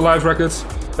on Afterlife Records.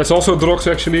 That's also Drox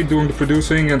actually doing the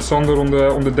producing and Sander on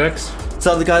the decks. Is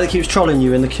that the guy that keeps trolling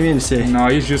you in the community? No,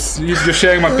 he's just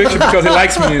sharing my picture because he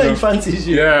likes me. You know? He fancies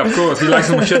you. Yeah, of course. He likes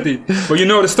the machete. But you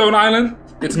know, the Stone Island,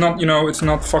 it's not, you know, it's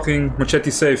not fucking machete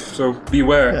safe. So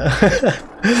beware.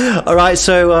 All right.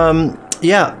 So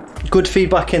yeah, good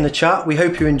feedback in the chat. We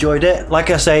hope you enjoyed it.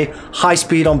 Like I say, high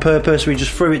speed on purpose. We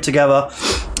just threw it together.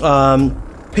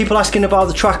 People asking about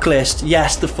the track list.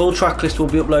 Yes, the full track list will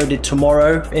be uploaded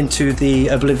tomorrow into the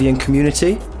Oblivion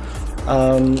community.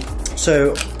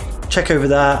 So check over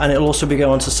there, and it'll also be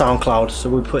going onto SoundCloud. So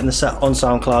we're putting the set on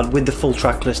SoundCloud with the full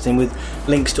track listing with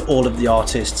links to all of the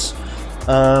artists.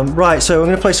 Right, so we're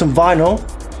going to play some vinyl.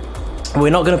 We're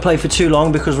not going to play for too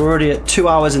long because we're already at 2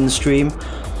 hours in the stream,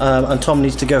 and Tom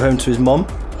needs to go home to his mum.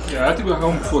 Yeah, I have to go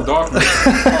home before darkness.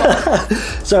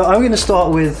 So I'm going to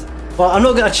start with. Well, I'm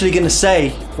not actually going to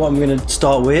say what I'm going to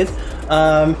start with.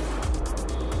 The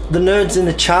nerds in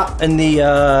the chat and the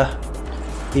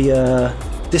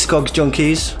Discogs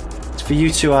junkies. It's for you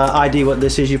to ID what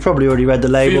this is. You've probably already read the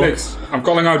label. Felix, I'm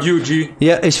calling out you, G.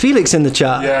 Yeah, is Felix in the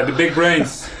chat? Yeah, the big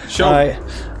brains. Show.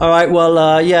 All right.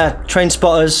 Well, yeah, train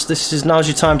spotters. Now's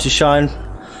your time to shine.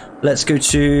 Let's go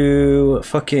to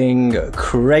fucking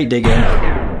crate digging.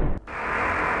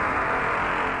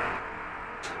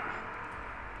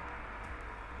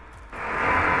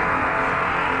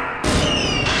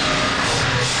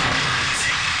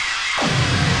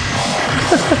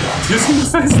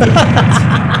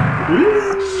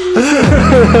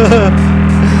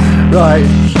 Right.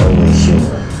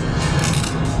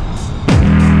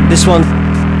 This one.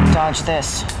 Dodge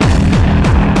this.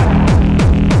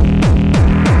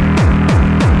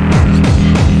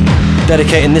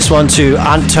 Dedicating this one to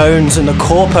Antones and the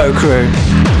Corpo crew.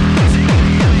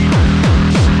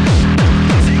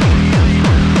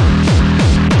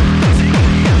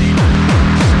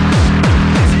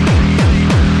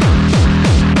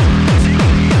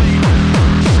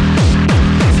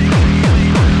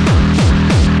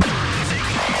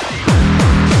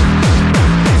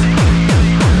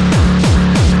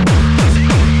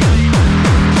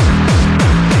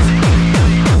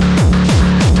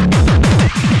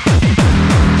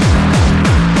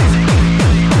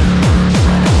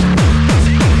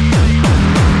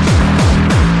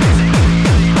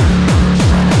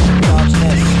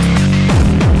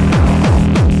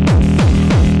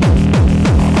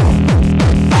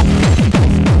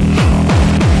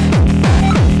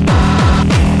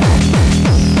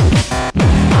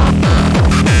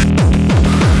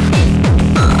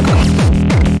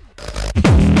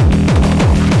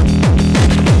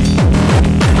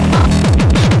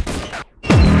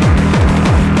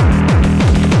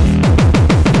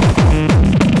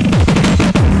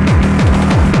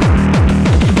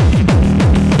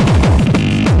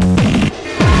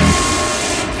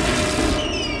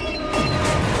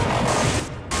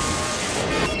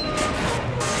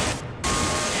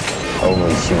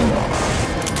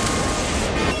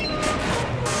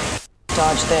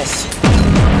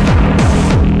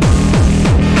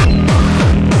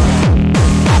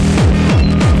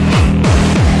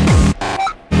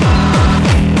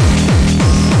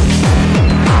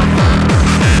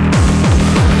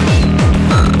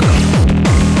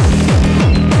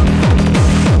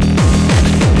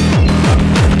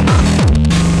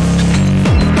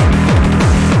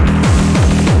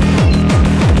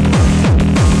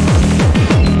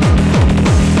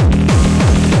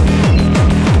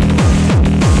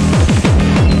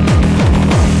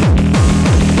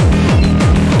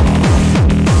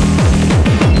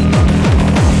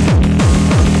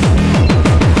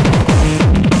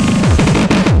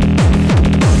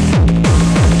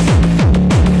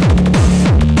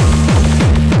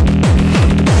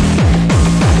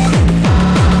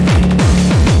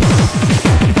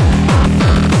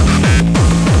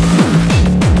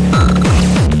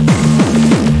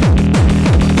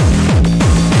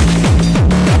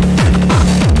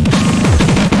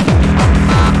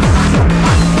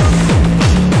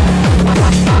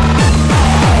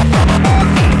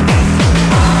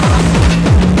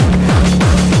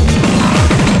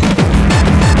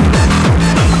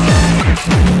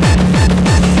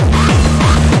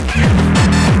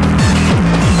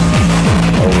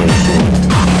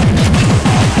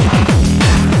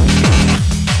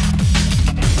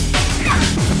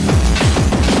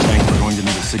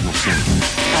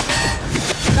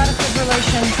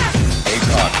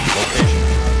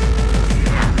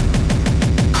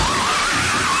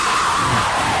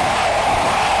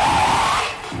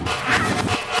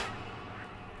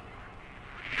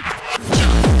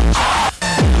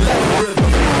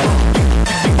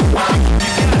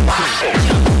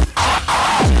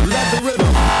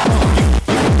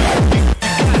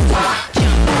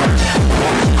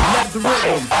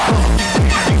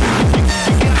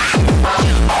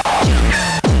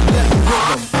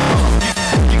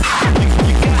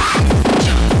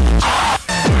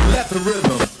 the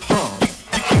rhythm hum.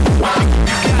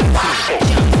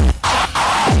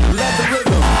 Let the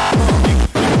rhythm hum.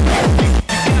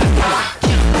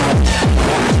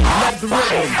 Let the rhythm hum. Let the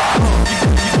rhythm hum.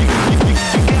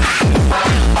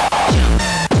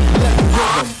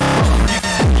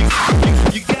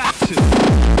 You got to.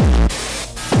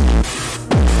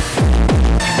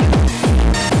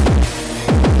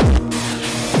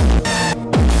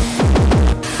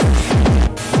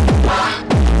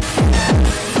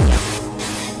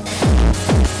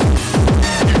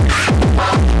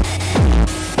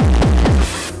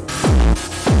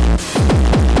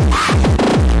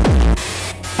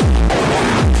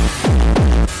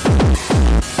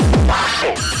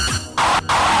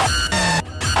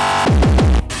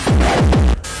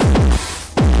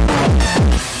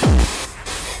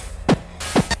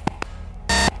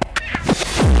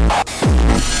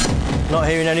 Not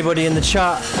hearing anybody in the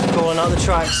chat calling out the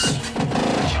tracks.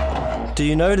 Do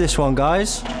you know this one,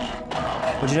 guys?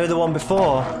 Or do you know the one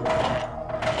before?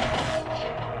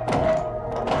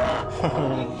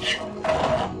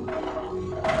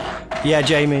 Yeah,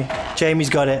 Jamie. Jamie's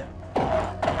got it.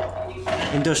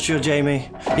 Industrial Jamie.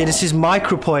 Yeah, this is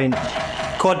Micropoint.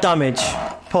 Quad Damage.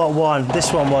 Part 1.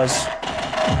 This one was.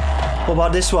 What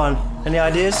about this one? Any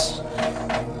ideas?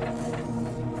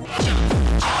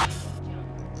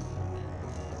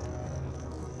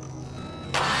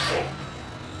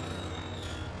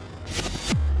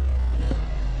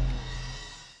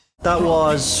 That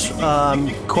was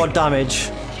Quad Damage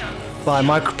by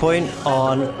Micropoint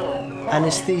on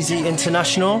Anesthesia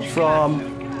International from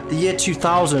the year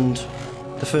 2000,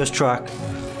 the first track.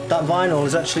 That vinyl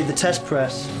is actually the test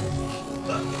press.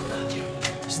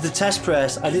 This is the test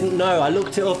press. I didn't know. I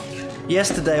looked it up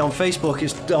yesterday on Facebook.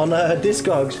 It's on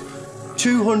Discogs.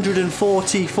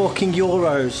 240 fucking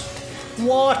euros.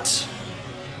 What?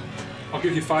 I'll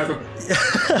give you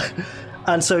 $5.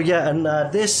 And so yeah, and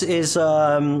this is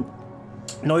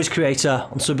Noise Creator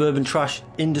on Suburban Trash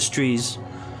Industries,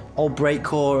 old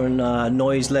breakcore and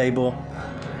noise label.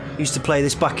 Used to play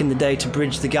this back in the day to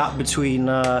bridge the gap between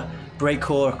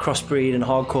breakcore, crossbreed, and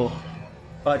hardcore.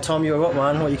 Right, Tom, you're up,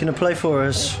 man. What are you gonna play for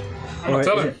us? I'm not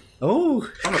telling. Oh,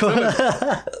 I'm not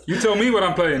telling. You tell me what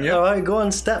I'm playing, yeah? All right, go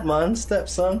on, step, man, step,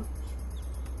 son.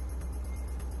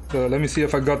 So let me see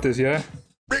if I got this, yeah?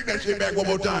 Bring that shit back one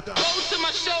more time. Go to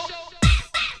my show.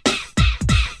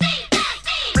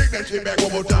 Bring that shit back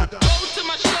one more time. Go to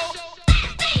my show.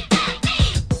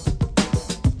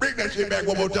 Bring that shit back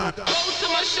one more time. Go to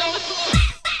my show.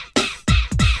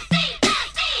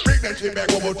 Bring that shit back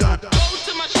one more time. Go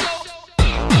to my show.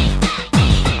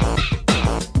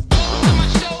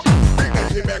 Bring that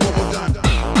shit back one more time.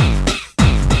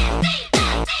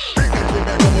 Bring that shit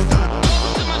back one more time.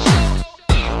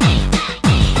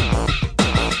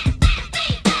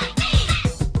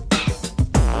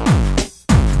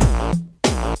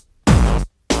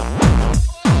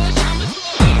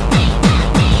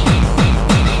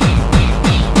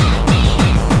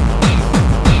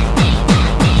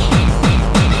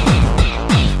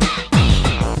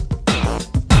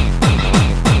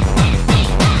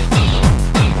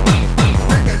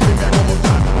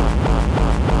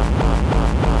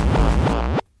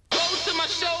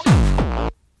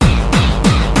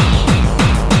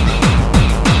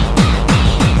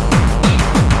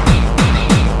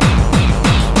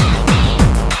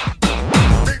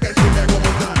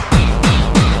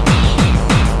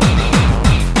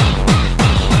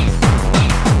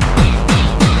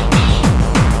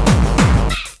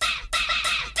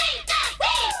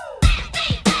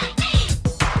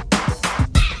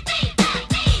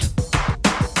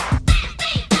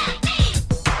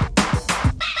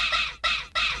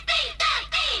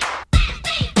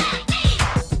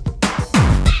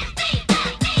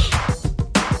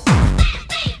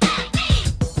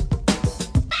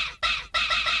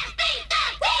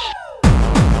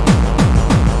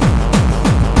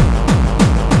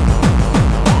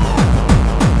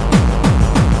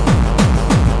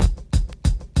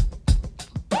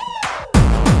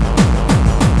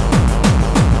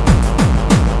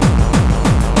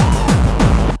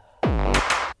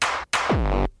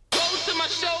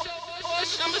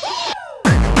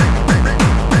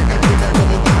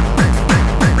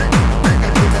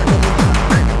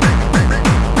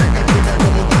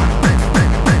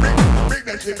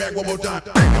 One more time.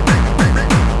 Bring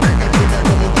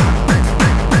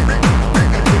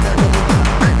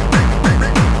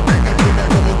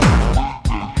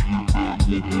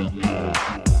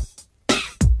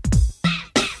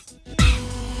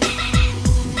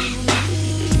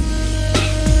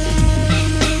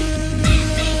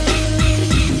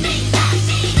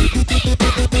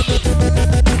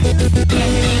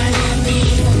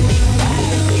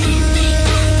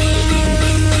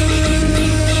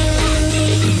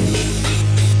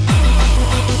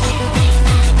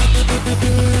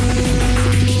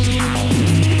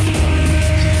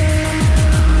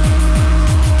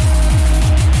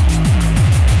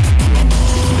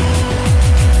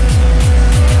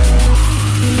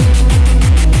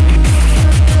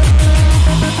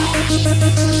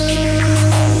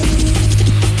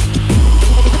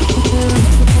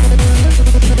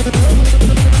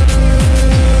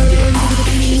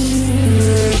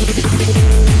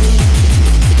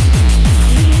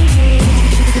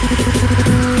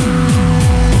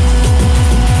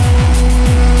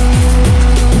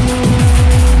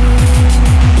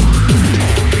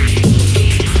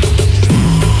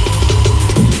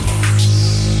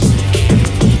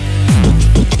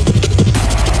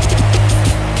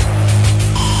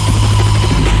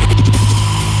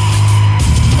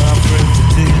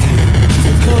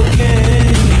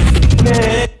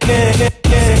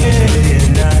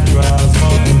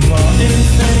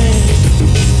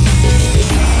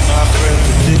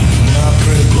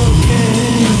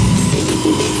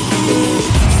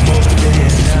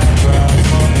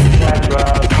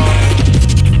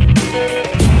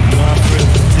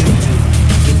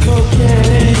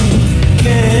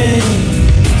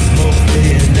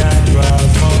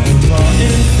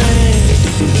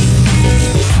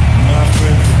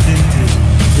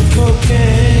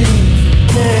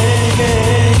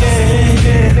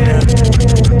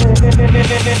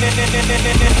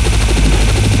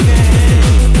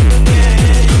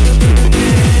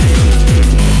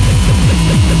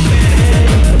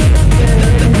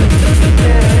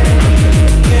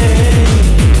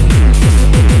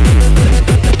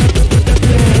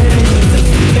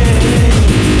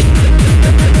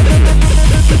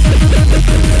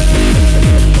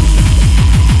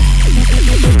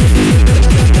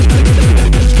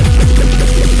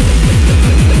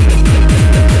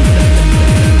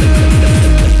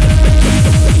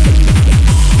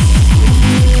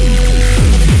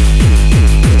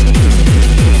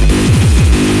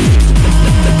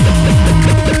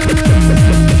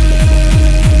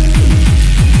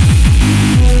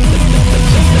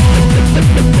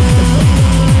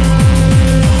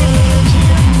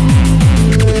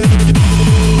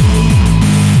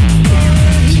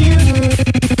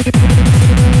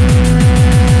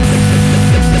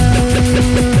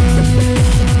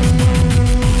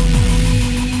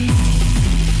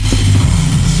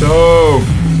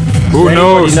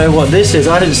already know what this is.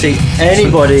 I didn't see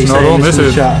anybody It's not saying on, this in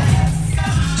is the it? chat.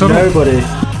 It's not on. Nobody.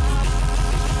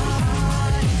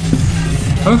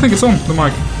 I don't think it's on the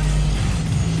mic.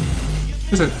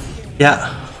 Is it?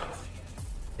 Yeah.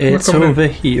 It's coming in. over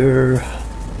here.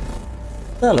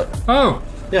 There, look. Oh.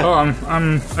 Yeah. Oh,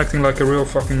 I'm acting like a real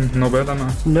fucking knobhead, am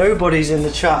I? Nobody's in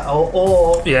the chat,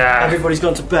 or Yeah. everybody's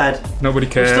gone to bed. Nobody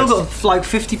We've cares. still got like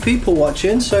 50 people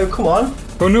watching, so come on.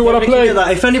 Who knew what I Anybody can played? get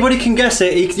that. If anybody can guess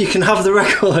it, you can have the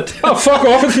record. Oh, fuck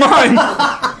off, it's mine!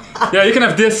 Yeah, you can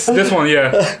have this one,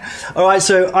 yeah. Alright,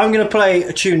 so I'm going to play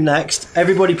a tune next.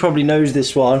 Everybody probably knows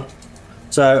this one.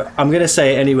 So I'm going to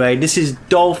say it anyway. This is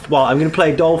I'm going to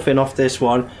play Dolphin off this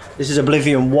one. This is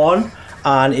Oblivion 1.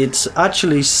 And it's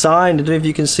actually signed. I don't know if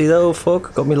you can see that. Oh,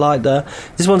 fuck. Got me light there.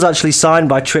 This one's actually signed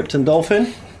by Tripped and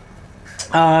Dolphin.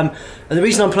 And the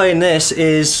reason I'm playing this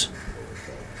is,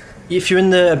 if you're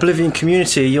in the Oblivion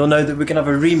community, you'll know that we're going to have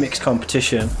a remix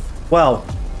competition. Well,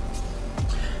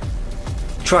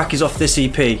 track is off this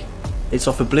EP. It's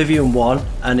off Oblivion 1,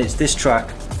 and it's this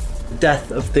track, The Death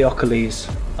of Theocles.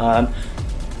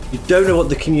 You don't know what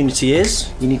the community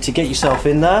is, you need to get yourself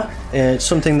in there. It's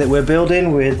something that we're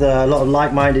building with a lot of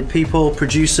like-minded people,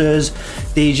 producers,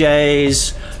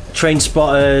 DJs, train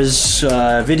spotters,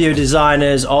 video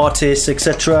designers, artists,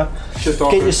 etc.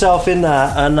 Get yourself in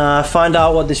there and find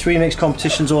out what this remix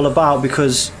competition's all about,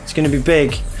 because it's going to be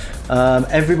big.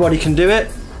 Everybody can do it,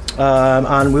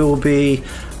 and we will be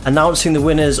announcing the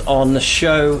winners on the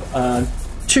show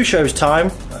 2 shows time.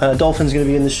 Dolphin's going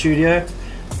to be in the studio,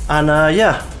 and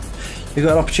yeah, you've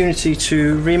got an opportunity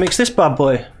to remix this bad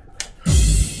boy.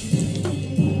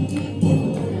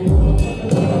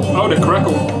 Oh, the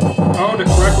crackle. Oh, the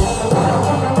crackle.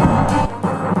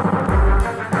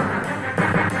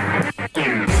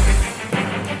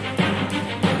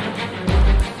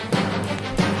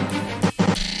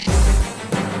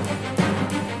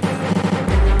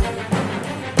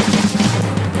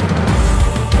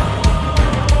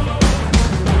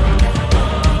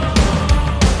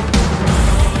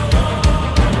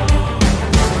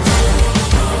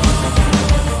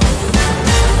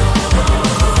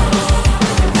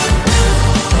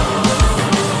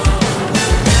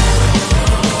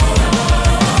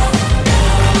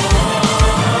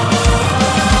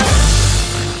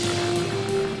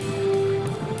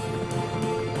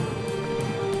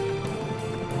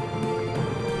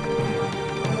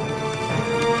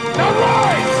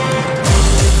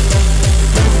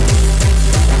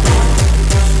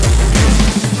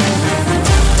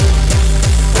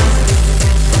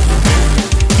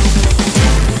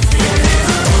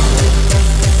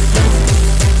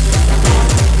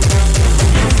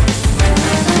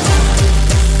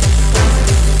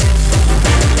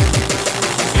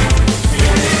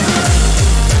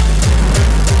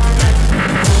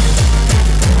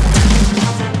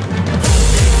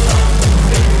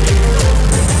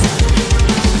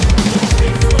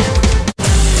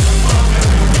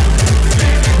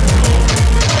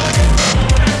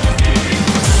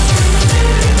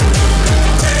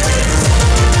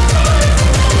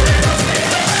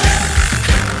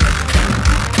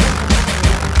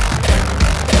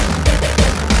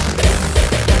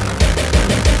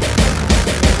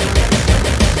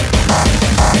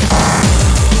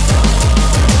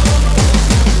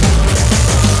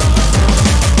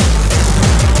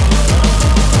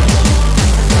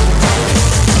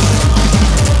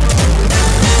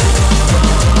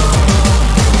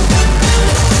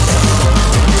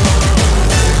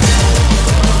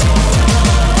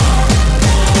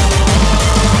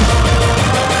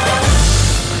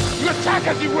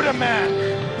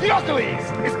 Theocles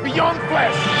is beyond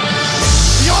flesh,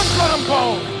 beyond blood and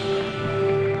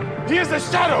bone. He is the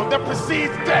shadow that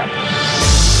precedes death.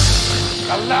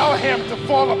 Allow him to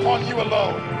fall upon you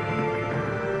alone,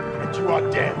 and you are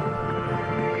dead.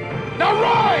 Now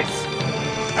rise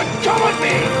and come with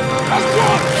me as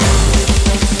one.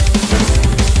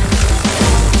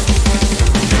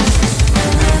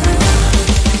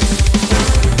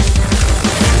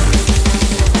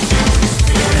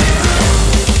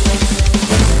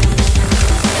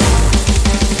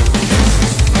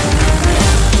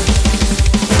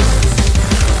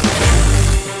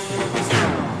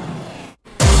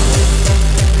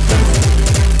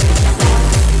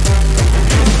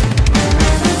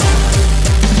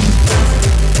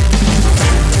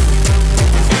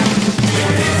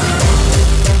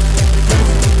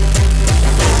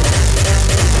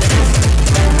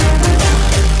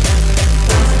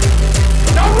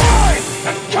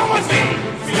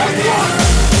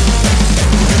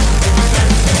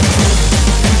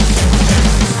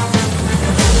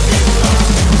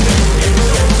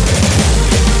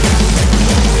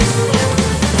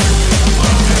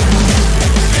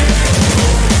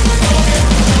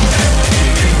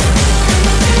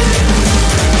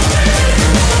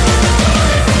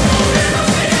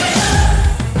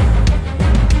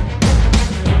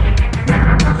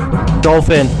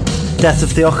 Dolphin, Death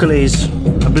of Theocles,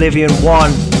 Oblivion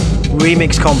 1,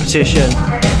 remix competition.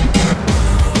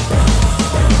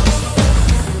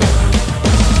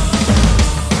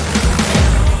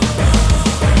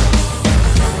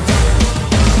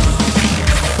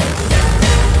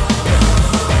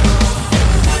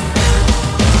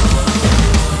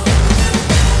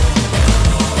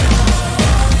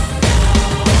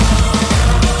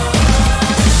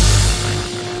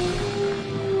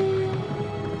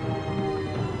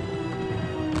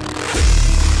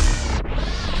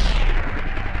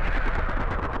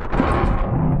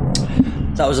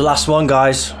 That was the last one,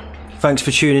 guys. Thanks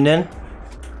for tuning in.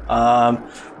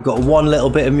 We've got one little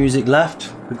bit of music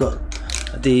left. We've got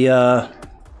the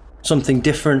something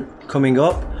different coming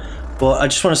up. But I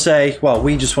just want to say, well,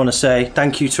 we just want to say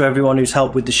thank you to everyone who's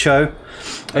helped with the show,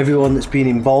 everyone that's been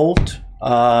involved.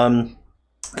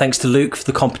 Thanks to Luke for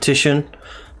the competition.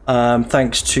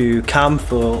 Thanks to Cam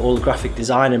for all the graphic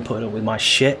design and putting up with my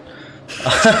shit.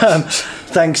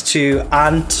 Thanks to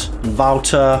Ant,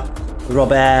 Wouter,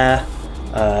 Robert,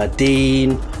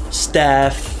 Dean,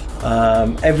 Steph,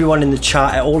 everyone in the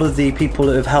chat, all of the people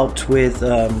that have helped with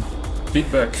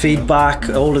feedback,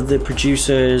 all of the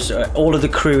producers, all of the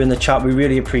crew in the chat. We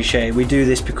really appreciate it. We do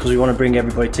this because we want to bring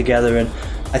everybody together, and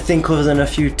I think other than a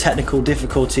few technical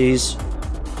difficulties,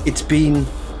 it's been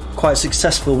quite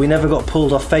successful. We never got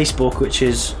pulled off Facebook, which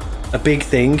is a big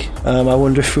thing. I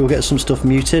wonder if we'll get some stuff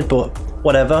muted, but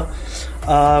whatever.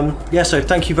 Yeah, so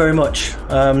thank you very much.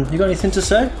 You got anything to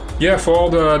say? Yeah, for all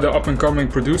the up and coming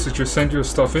producers, just send your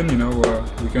stuff in. You know,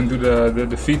 we can do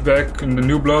the feedback in the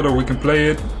New Blood, or we can play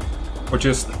it, or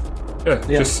just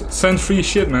send free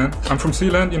shit, man. I'm from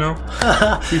Sealand, you know.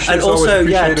 Free shit's and also, always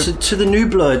yeah, appreciated. to the New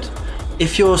Blood,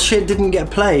 if your shit didn't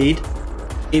get played,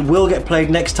 it will get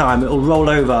played next time. It'll roll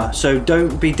over. So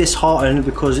don't be disheartened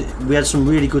because we had some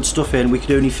really good stuff in. We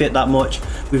could only fit that much.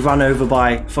 We've run over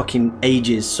by fucking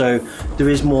ages. So there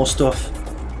is more stuff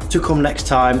to come next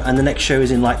time, and the next show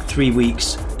is in like 3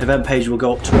 weeks. Event page will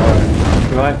go up tomorrow,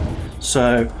 right?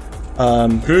 So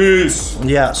peace.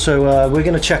 Yeah, so we're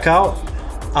gonna check out,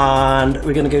 and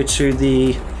we're gonna go to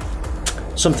the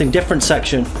something different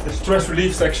section. The stress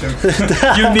relief section.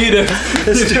 You need it.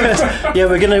 Yeah,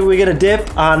 we're gonna dip,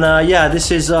 and yeah, this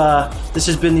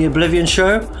has been the Oblivion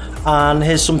show, and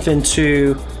here's something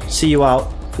to see you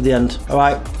out for the end. All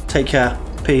right, take care,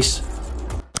 peace.